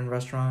 that higher-end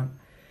restaurant,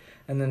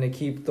 and then they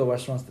keep the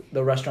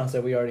restaurants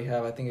that we already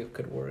have, I think it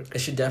could work. It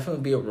should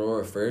definitely be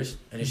Aurora first,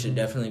 and it should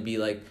definitely be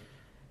like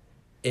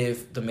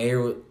if the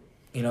mayor,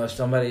 if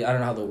somebody, I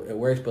don't know how it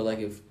works, but like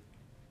if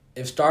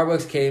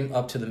Starbucks came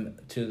up to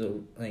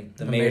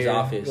the mayor's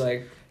office,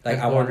 like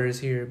I want orders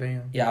here,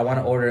 bam. Yeah, I want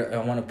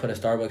to put a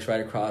Starbucks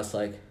right across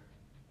like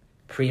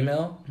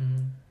pre-mill,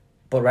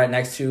 but right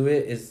next to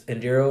it is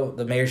Enduro.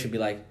 The mayor should be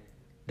like,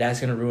 that's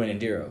gonna ruin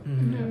Indiro.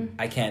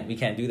 We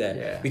can't do that.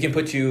 Yeah. We can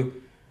put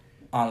you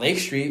on Lake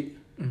Street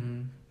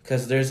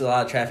because there's a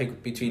lot of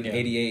traffic between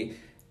 88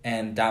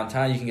 and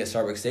downtown. You can get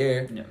Starbucks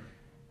there. Yeah.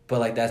 But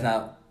like that's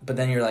not. But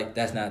then you're like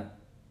that's not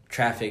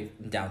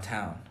traffic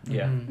downtown.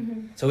 Yeah.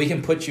 So we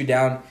can put you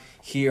down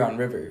here on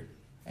River,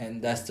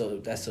 and that's still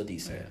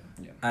decent.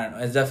 Yeah. I don't know.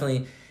 It's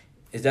definitely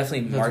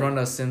Let's run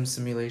a sim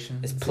simulation.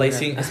 It's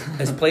placing.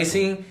 It's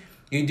placing.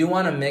 You do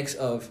want a mix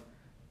of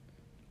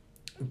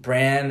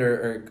brand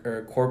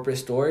or corporate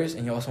stores,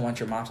 and you also want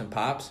your moms and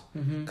pops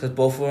because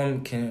both of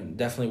them can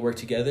definitely work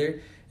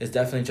together. It's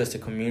definitely just a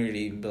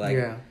community, but like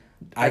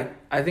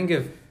I think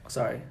if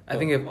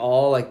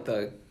all like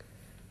the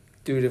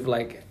dude if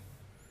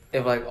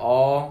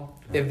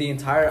the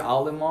entire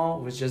outlet mall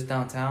was just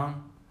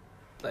downtown,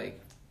 like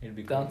It'd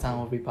be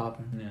downtown would be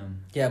popping.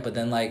 yeah, but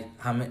then like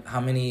how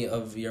many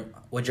of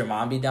would your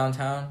mom be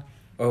downtown,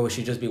 or would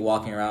she just be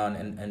walking around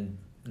and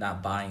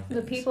not buying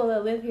things? The people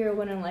that live here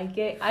wouldn't like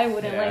it. I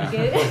wouldn't like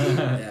it.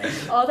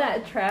 Yeah. All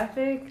that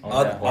traffic.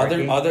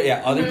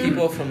 Other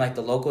people from like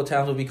the local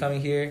towns will be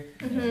coming here,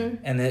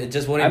 and it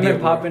just wouldn't. I be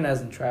meant popping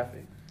as in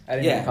traffic. I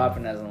didn't Yeah. mean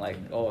popping as in like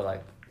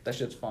that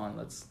shit's fun.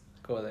 Let's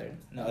go there.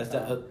 No, it's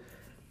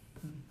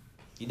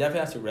you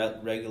definitely have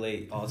to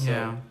regulate also.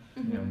 Yeah.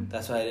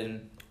 That's why I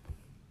didn't.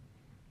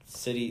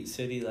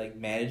 City like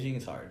managing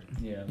is hard.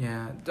 Yeah.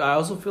 Yeah. I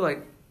also feel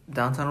like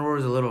downtown Aurora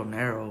is a little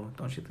narrow,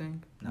 don't you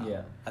think? No.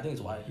 Yeah. I think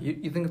it's wide.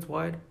 You think it's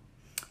wide?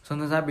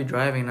 Sometimes I'd be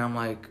driving and I'm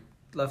like,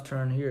 left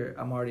turn here.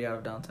 I'm already out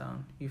of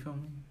downtown. You feel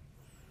me?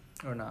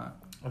 Or not?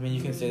 I mean,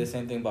 you can say the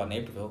same thing about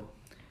Naperville.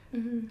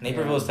 Mm-hmm.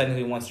 Naperville is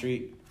technically one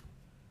street.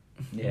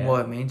 Yeah.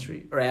 What, Main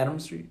Street? Or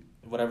Adams Street?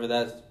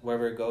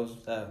 Wherever it goes.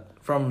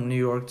 From New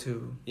York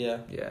to... Yeah.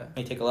 Yeah.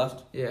 May take a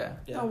left. Yeah.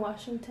 Yeah. On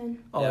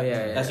Washington. Oh,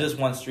 yeah. That's just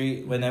one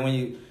street. When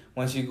then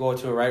once you go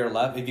to a right or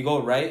left, if you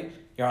go right,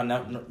 you're on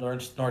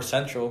North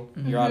Central.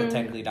 You're out of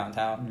technically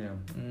downtown. Yeah.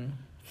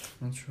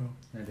 That's true.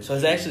 So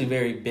it's actually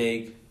very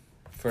big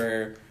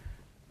for...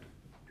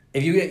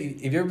 If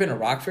you've ever been to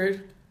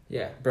Rockford,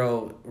 Yeah.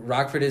 bro,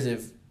 Rockford is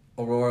if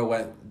Aurora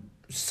went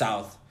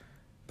south.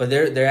 But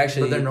they're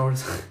actually... But they're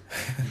north.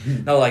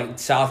 No, like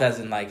south as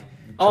in like...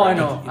 Oh, I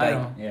know. Like, I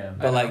know. Yeah.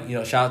 But like,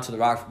 shout out to the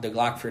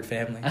Glockford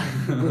family.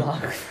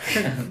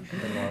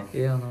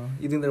 Yeah, no.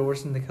 You think they're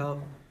worse than DeKalb?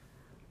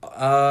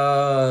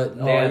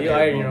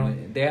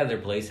 They have their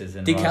places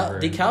in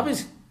Rockford.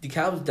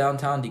 DeKalb's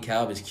downtown.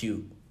 DeKalb is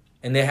cute,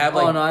 and they have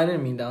no, I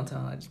didn't mean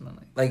downtown. I just meant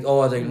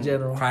in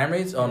general. crime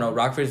rates. Oh no,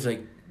 Rockford's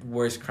like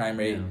worst crime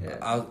rate.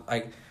 Yeah.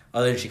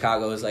 Other than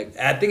Chicago is like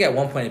I think at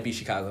one point it beat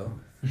Chicago.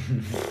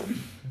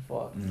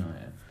 Fuck. No,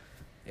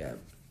 Yeah.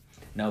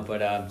 No,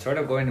 but sort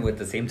of going with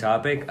the same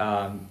topic.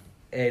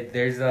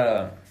 There's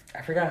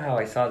I forgot how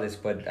I saw this,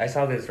 but I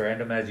saw this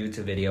random ass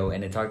YouTube video,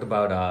 and it talked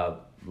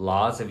about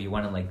laws if you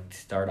want to like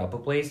start up a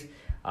place.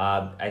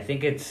 I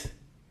think it's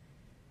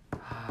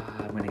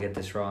I'm gonna get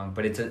this wrong,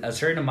 but it's a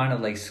certain amount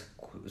of like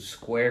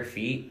square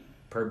feet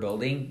per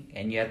building,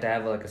 and you have to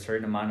have like a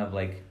certain amount of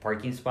like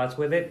parking spots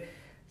with it.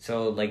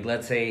 So like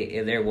let's say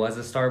if there was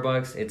a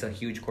Starbucks, it's a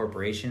huge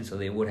corporation, so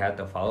they would have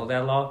to follow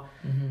that law.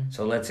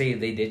 So let's say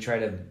they did try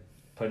to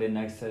put it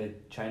next to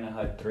China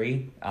Hut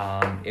 3,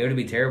 it would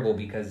be terrible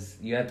because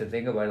you have to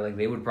think about it. Like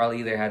they would probably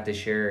either have to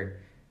share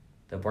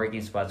the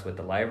parking spots with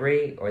the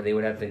library, or they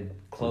would have to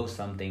close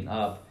something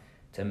up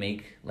to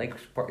make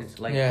parking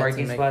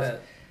spots.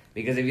 That.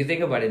 Because if you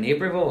think about it,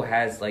 Naperville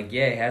has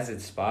it has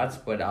its spots,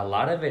 but a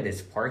lot of it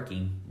is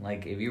parking.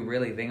 Like if you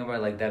really think about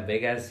it, like that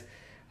big ass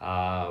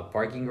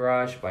parking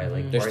garage by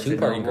like There's Barnes two and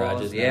parking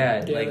Nobles. garages now.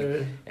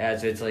 Yeah,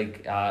 so it's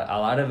like a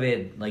lot of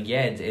it. Like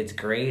it's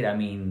great. I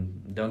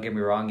mean, don't get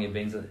me wrong. It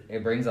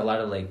brings a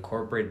lot of like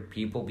corporate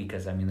people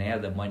because I mean they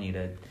have the money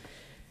to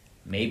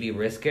maybe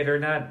risk it or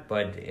not,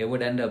 but it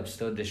would end up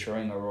still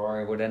destroying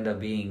Aurora. It would end up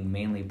being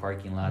mainly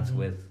parking lots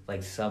with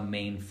like some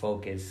main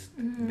focus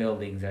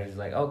buildings that is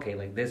like, okay,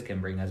 like this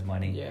can bring us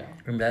money. Yeah.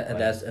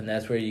 And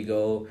that's where you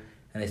go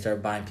and they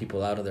start buying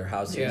people out of their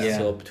houses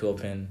to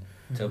open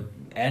So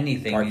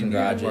anything parking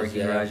garages,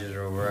 garages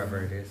or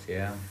wherever it is,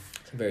 yeah.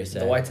 It's very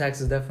sad. The white tax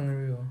is definitely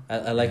real.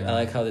 I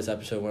like how this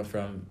episode went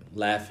from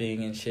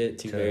laughing and shit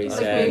to very Like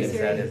sad. very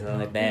serious.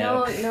 Like,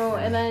 damn. No,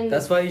 and then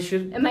That's why you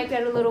should. it might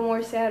get a little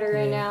more sadder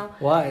right now.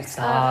 Why?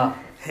 Stop.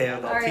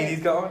 Hell no, All right.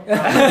 TD's going. They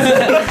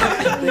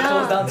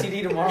close down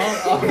TD tomorrow.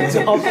 I'll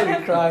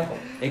probably cry.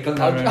 It comes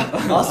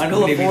I'll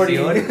spill a 40.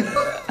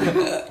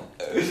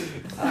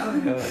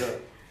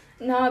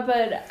 No,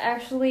 but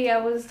actually, I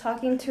was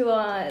talking to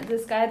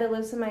this guy that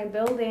lives in my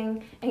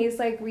building, and he's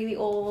like really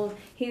old.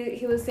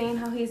 He was saying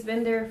how he's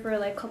been there for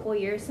like a couple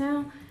years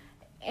now,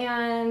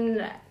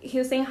 and he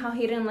was saying how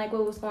he didn't like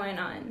what was going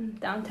on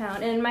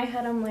downtown. And in my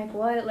head, I'm like,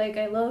 what? Like,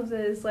 I love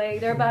this. Like,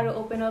 they're about to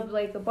open up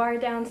like a bar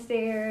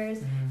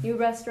downstairs, new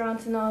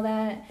restaurants and all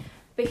that.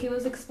 But he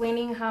was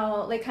explaining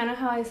how, like, kind of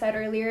how I said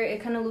earlier,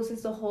 it kind of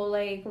loses the whole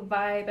like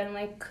vibe and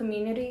like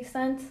community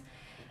sense.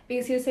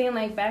 Because he was saying,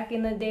 like, back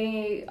in the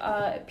day,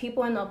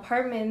 people in the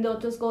apartment, they'll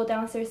just go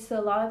downstairs to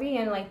the lobby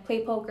and, like,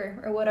 play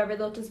poker or whatever.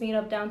 They'll just meet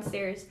up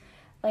downstairs.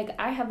 Like,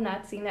 I have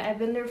not seen that. I've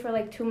been there for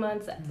like 2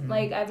 months.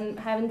 Like,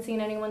 haven't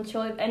seen anyone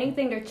chill. If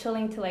anything, they're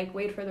chilling to like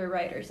wait for their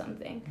ride or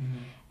something.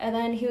 And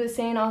then he was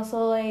saying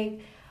also like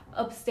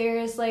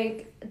upstairs,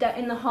 like that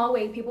in the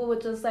hallway, people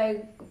would just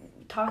like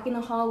talk in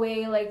the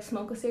hallway, like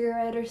smoke a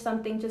cigarette or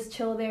something, just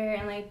chill there,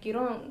 and like you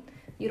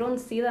don't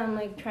see them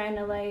like trying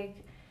to like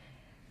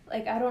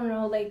I don't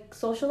know, like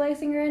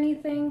socializing or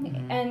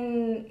anything.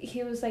 And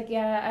he was like,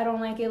 yeah, I don't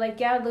like it. Like,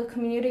 yeah, the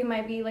community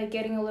might be like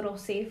getting a little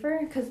safer,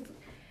 because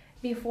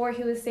before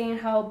he was saying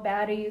how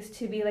bad it used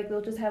to be. Like,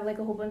 they'll just have like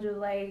a whole bunch of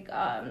like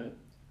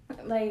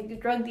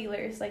drug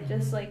dealers, like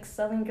just like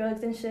selling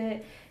drugs and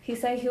shit. He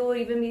said he would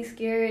even be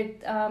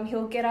scared.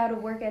 He'll get out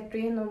of work at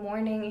 3 a.m.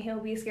 and he'll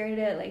be scared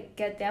to like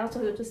get down, so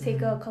he'll just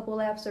take a couple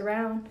laps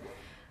around.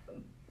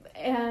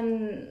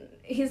 And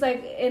he's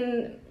like,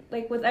 in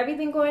like with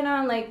everything going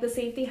on, like the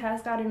safety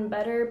has gotten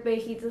better, but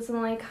he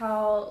doesn't like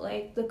how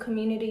like the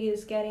community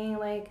is getting,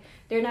 like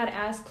they're not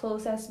as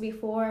close as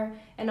before.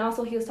 And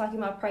also he was talking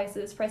about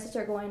prices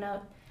are going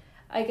up.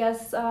 I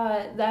guess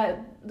that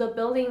the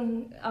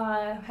building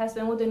has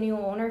been with the new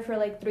owner for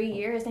like 3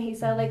 years, and he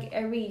said like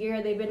every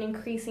year they've been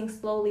increasing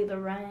slowly the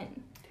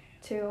rent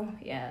too.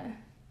 Yeah,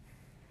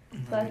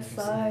 that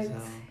sucks.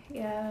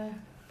 Yeah.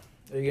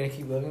 Are you gonna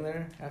keep living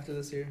there after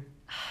this year?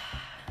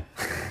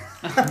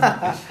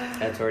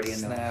 That's already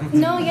in there.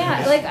 No,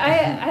 yeah, like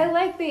I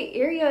like the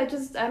area.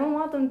 Just I don't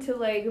want them to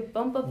like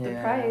bump up the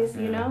price.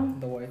 You know.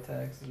 The white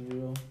tax is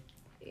real.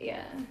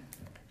 Yeah.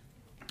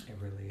 It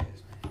really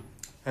is, man.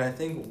 And I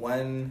think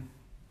one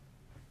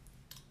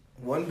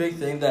big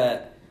thing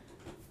that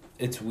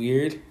it's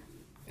weird.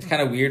 It's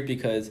kind of weird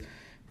because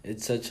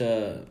it's such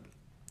a.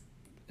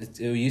 It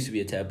used to be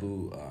a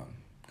taboo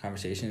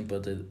conversation,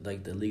 but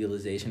the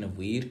legalization of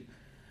weed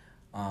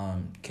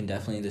can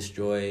definitely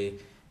destroy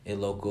a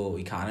local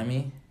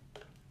economy,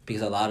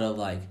 because a lot of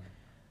like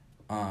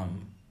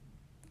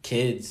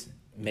kids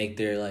make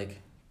their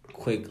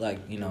quick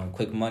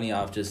money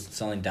off just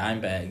selling dime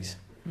bags.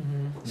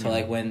 So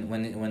like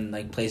when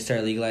like places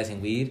start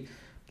legalizing weed,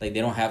 like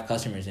they don't have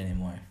customers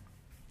anymore,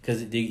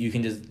 because you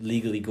can just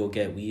legally go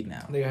get weed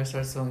now. They gotta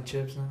start selling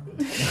chips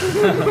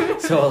now.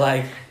 So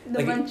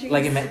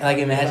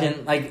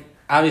imagine like,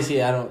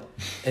 obviously I don't.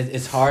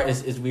 It's hard.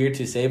 It's weird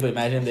to say, but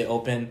imagine they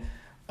open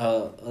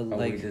a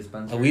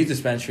weed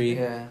dispensary.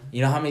 Yeah.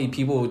 You know how many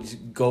people would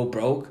just go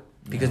broke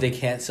because they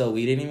can't sell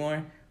weed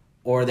anymore,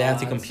 or they have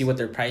to compete with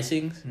their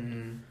pricings.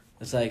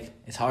 It's like,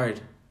 it's hard.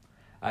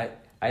 I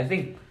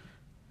think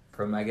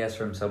from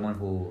someone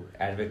who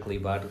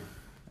advocaatly bought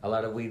a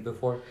lot of weed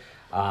before,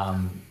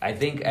 I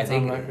think fuck it.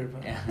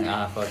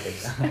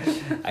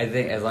 I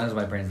think as long as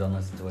my parents don't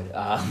listen to it,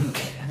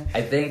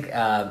 I think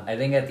at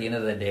the end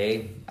of the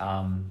day,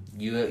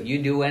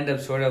 you do end up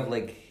sort of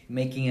like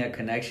making a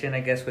connection,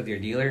 I guess, with your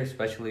dealer,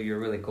 especially if you're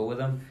really cool with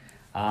them.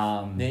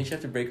 Then you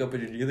have to break up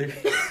with your dealer.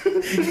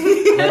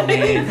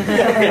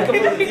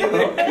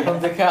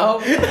 From the cow.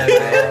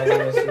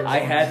 I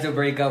had to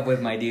break up with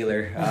my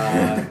dealer.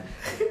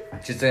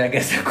 Just I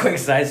guess a quick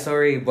side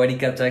story. Buddy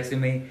kept texting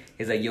me.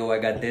 He's like, "Yo, I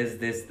got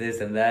this,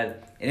 and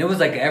that," and it was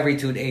like every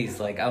 2 days.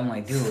 Like, I'm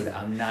like, dude,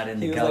 I'm not in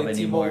the club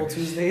anymore.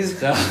 Tuesdays.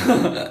 So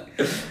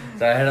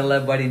I had to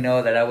let Buddy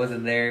know that I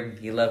wasn't there.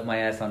 He left my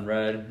ass on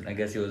red. I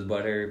guess he was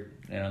butthurt,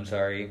 and I'm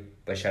sorry.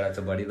 But shout out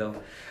to Buddy though.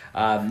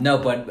 No,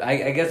 but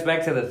I guess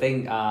back to the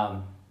thing.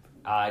 I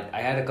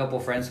had a couple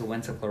friends who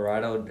went to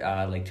Colorado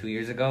like 2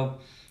 years ago,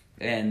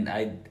 and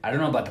I don't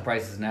know about the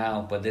prices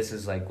now, but this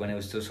is like when it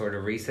was still sort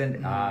of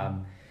recent.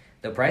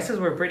 The prices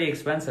were pretty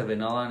expensive,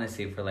 in all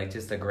honesty, for like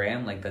just a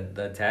gram. Like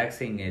the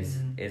taxing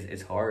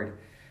is hard,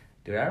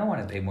 dude. I don't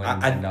want to pay more than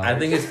 $10.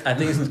 I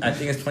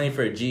think it's 20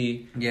 for a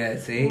G. Yeah,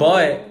 see,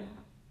 but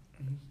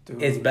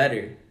Dude. It's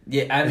better.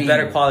 Yeah, it's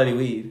better quality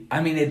weed.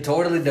 I mean, it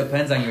totally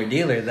depends on your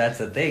dealer. That's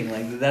the thing.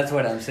 Like, that's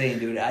what I'm saying,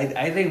 dude.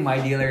 I think my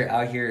dealer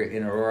out here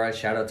in Aurora,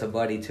 shout out to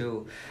Buddy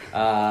too.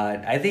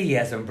 I think he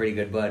has some pretty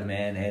good bud,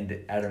 man.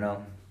 And I don't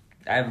know,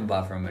 I haven't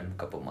bought from him in a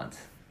couple months.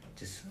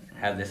 Just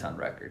have this on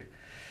record.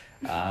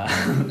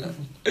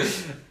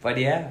 But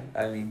yeah,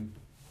 I mean,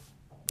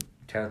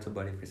 shout out to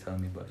Buddy for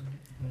selling me bud.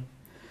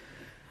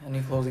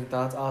 Any closing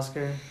thoughts,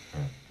 Oscar?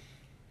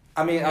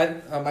 I mean,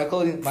 my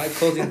closing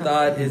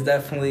thought is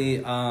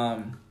definitely,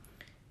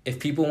 if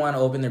people want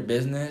to open their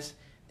business,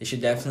 they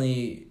should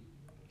definitely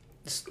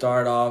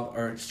start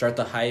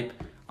the hype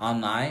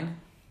online,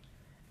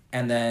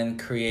 and then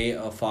create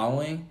a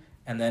following,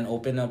 and then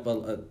open up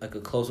a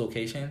close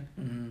location.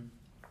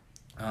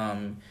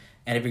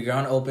 And if you're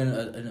going to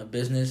open a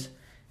business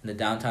in the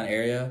downtown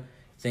area,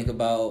 think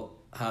about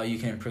how you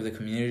can improve the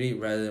community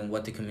rather than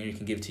what the community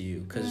can give to you,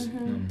 because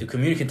the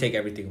community can take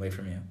everything away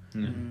from you.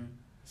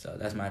 So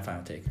that's my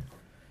final take.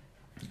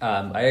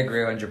 I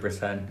agree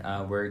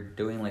 100%. We're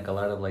doing like a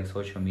lot of like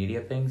social media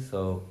things,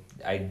 so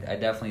I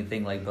definitely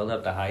think like build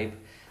up the hype,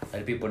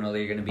 let people know that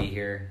you're gonna be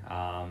here,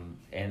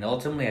 and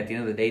ultimately at the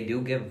end of the day,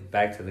 do give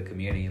back to the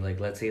community. Like,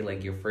 let's say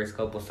like your first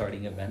couple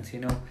starting events,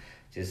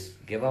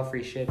 just give out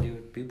free shit,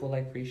 dude. People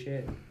like free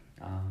shit,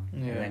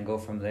 and then go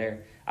from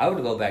there. I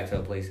would go back to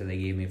a place that they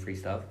gave me free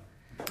stuff.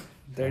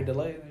 Their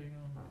delay. There you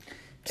go.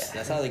 Yeah,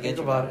 that's how they get Think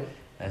you about it.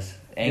 That's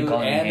Dude,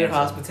 calling me and their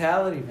handsome.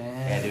 hospitality,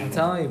 man. Yeah, dude. I'm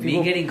telling you, Me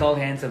people, getting called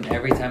handsome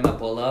every time I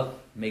pull up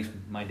makes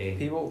my day.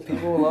 people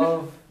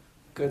love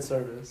good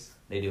service.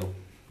 They do.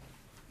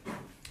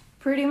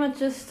 Pretty much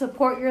just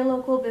support your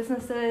local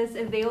businesses.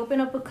 If they open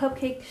up a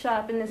cupcake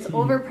shop and it's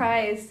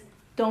overpriced,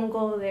 don't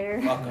go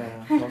there.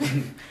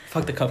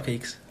 Fuck the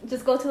cupcakes.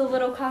 Just go to the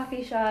little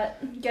coffee shop.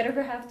 Get it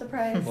for half the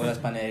price. Or las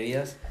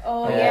panerias.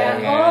 Oh, Yeah.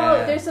 yeah.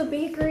 Oh, there's a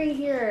bakery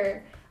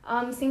here.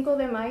 Cinco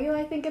de Mayo,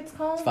 I think it's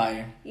called. It's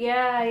fire.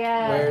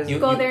 Yeah. Where's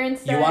Go there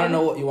instead. You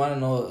want to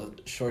know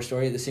a short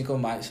story? The Cinco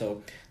de Mayo.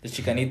 So the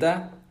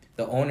Chicanita,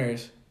 the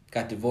owners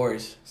got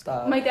divorced.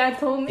 Stop. My dad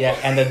told me. Yeah,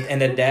 and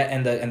the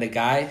dad and the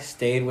guy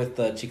stayed with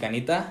the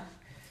Chicanita,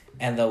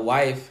 and the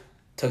wife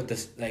took the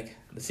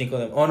Cinco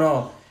de. Oh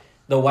no,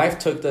 the wife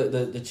took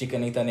the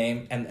Chicanita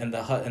name, and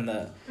the hut and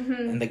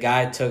the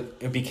guy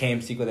it became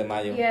Cinco de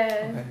Mayo.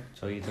 Yeah. Okay.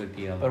 So you took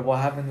the. But what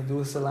happened to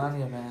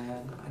Dulcelania, man?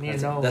 I need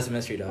to know. That's a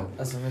mystery, dog.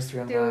 That's a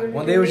mystery. Dude,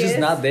 One day it was just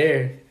yes. not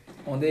there.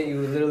 One day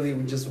you literally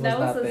just was That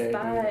was not a there.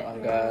 spot, Dude. Oh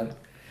yeah. God.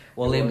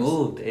 Well, they It was-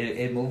 moved.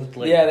 It moved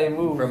like Yeah, they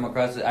moved. from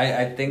across.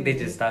 I think they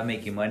just stopped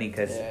making money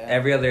because Yeah.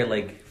 every other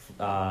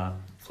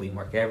flea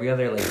market, every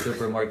other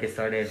supermarket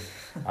started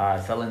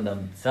selling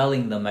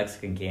the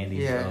Mexican candy.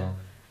 Yeah. So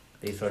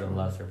they sort of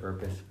lost their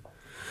purpose.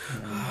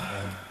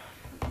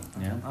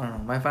 Yeah. I don't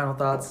know. My final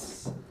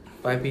thoughts.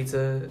 Buy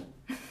Pizza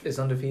is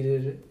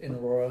undefeated in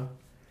Aurora.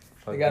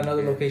 They got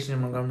another location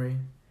in Montgomery.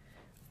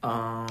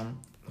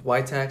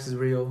 White tax is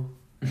real.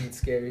 It's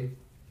scary.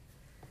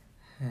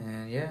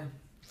 And yeah.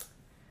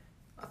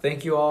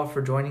 Thank you all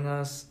for joining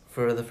us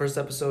for the first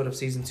episode of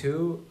season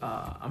 2.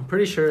 I'm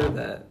pretty sure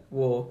that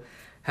we'll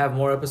have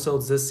more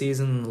episodes this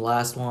season than the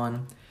last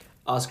one.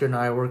 Oscar and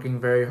I are working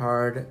very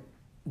hard,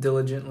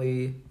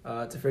 diligently,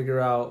 to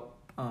figure out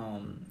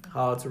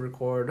how to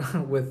record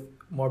with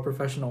more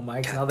professional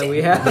mics now that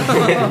we have.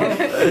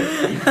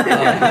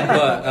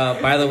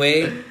 But by the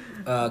way,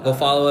 go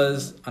follow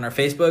us on our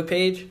Facebook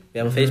page. We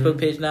have a Facebook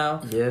page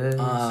now. Yes.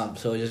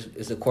 So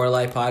it's the Core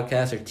Life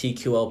Podcast or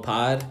TQL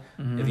Pod.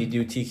 If you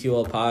do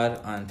TQL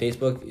Pod on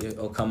Facebook,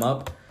 it'll come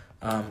up.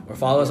 Or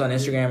follow us on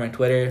Instagram and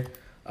Twitter.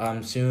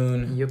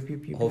 Soon, Yup.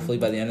 hopefully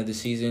by the end of the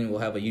season, we'll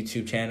have a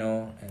YouTube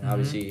channel, and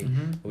obviously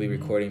we'll be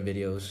recording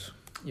videos.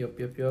 Yup.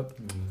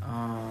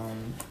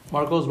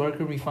 Marcos, where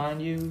can we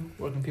find you?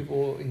 Where can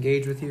people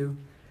engage with you?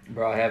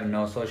 Bro, I have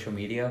no social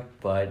media,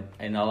 but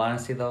in all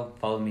honesty though,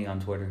 follow me on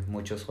Twitter.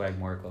 Mucho swag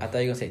Marco. I thought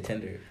you were gonna say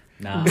Tinder.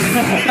 Nah.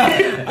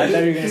 I thought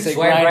you were gonna say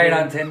Swipe Grindr. right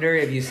on Tinder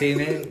if you see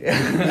me.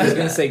 I was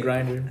gonna say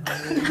Grinder.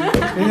 Swipe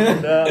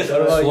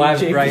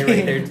right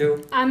there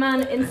too. I'm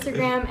on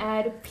Instagram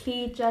at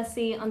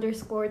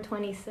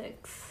pjesse_26.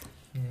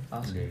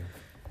 Awesome.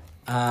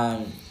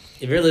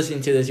 If you're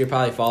listening to this, you're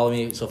probably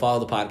following me, so follow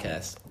the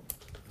podcast.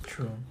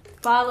 True.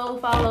 Follow.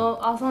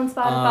 Also on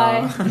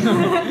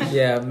Spotify.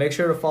 Yeah, make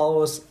sure to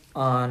follow us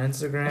on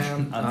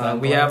Instagram.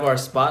 We have our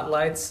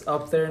spotlights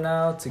up there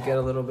now to get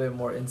a little bit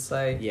more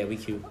insight Yeah, we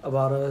cute.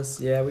 about us.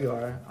 Yeah, we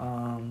are.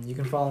 You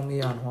can follow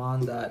me on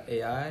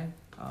juan.ai.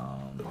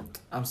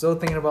 I'm still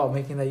thinking about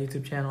making that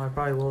YouTube channel. I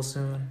probably will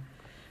soon.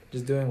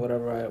 Just doing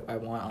whatever I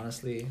want,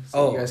 honestly.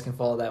 So you guys can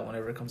follow that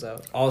whenever it comes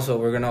out. Also,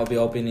 we're gonna be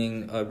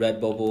opening a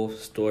Redbubble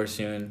store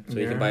soon, so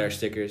you can Yeah. buy our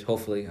stickers.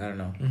 Hopefully, I don't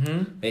know,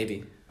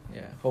 maybe.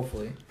 Yeah,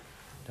 hopefully.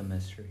 The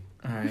mystery.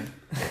 All right.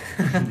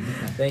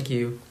 Thank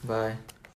you. Bye.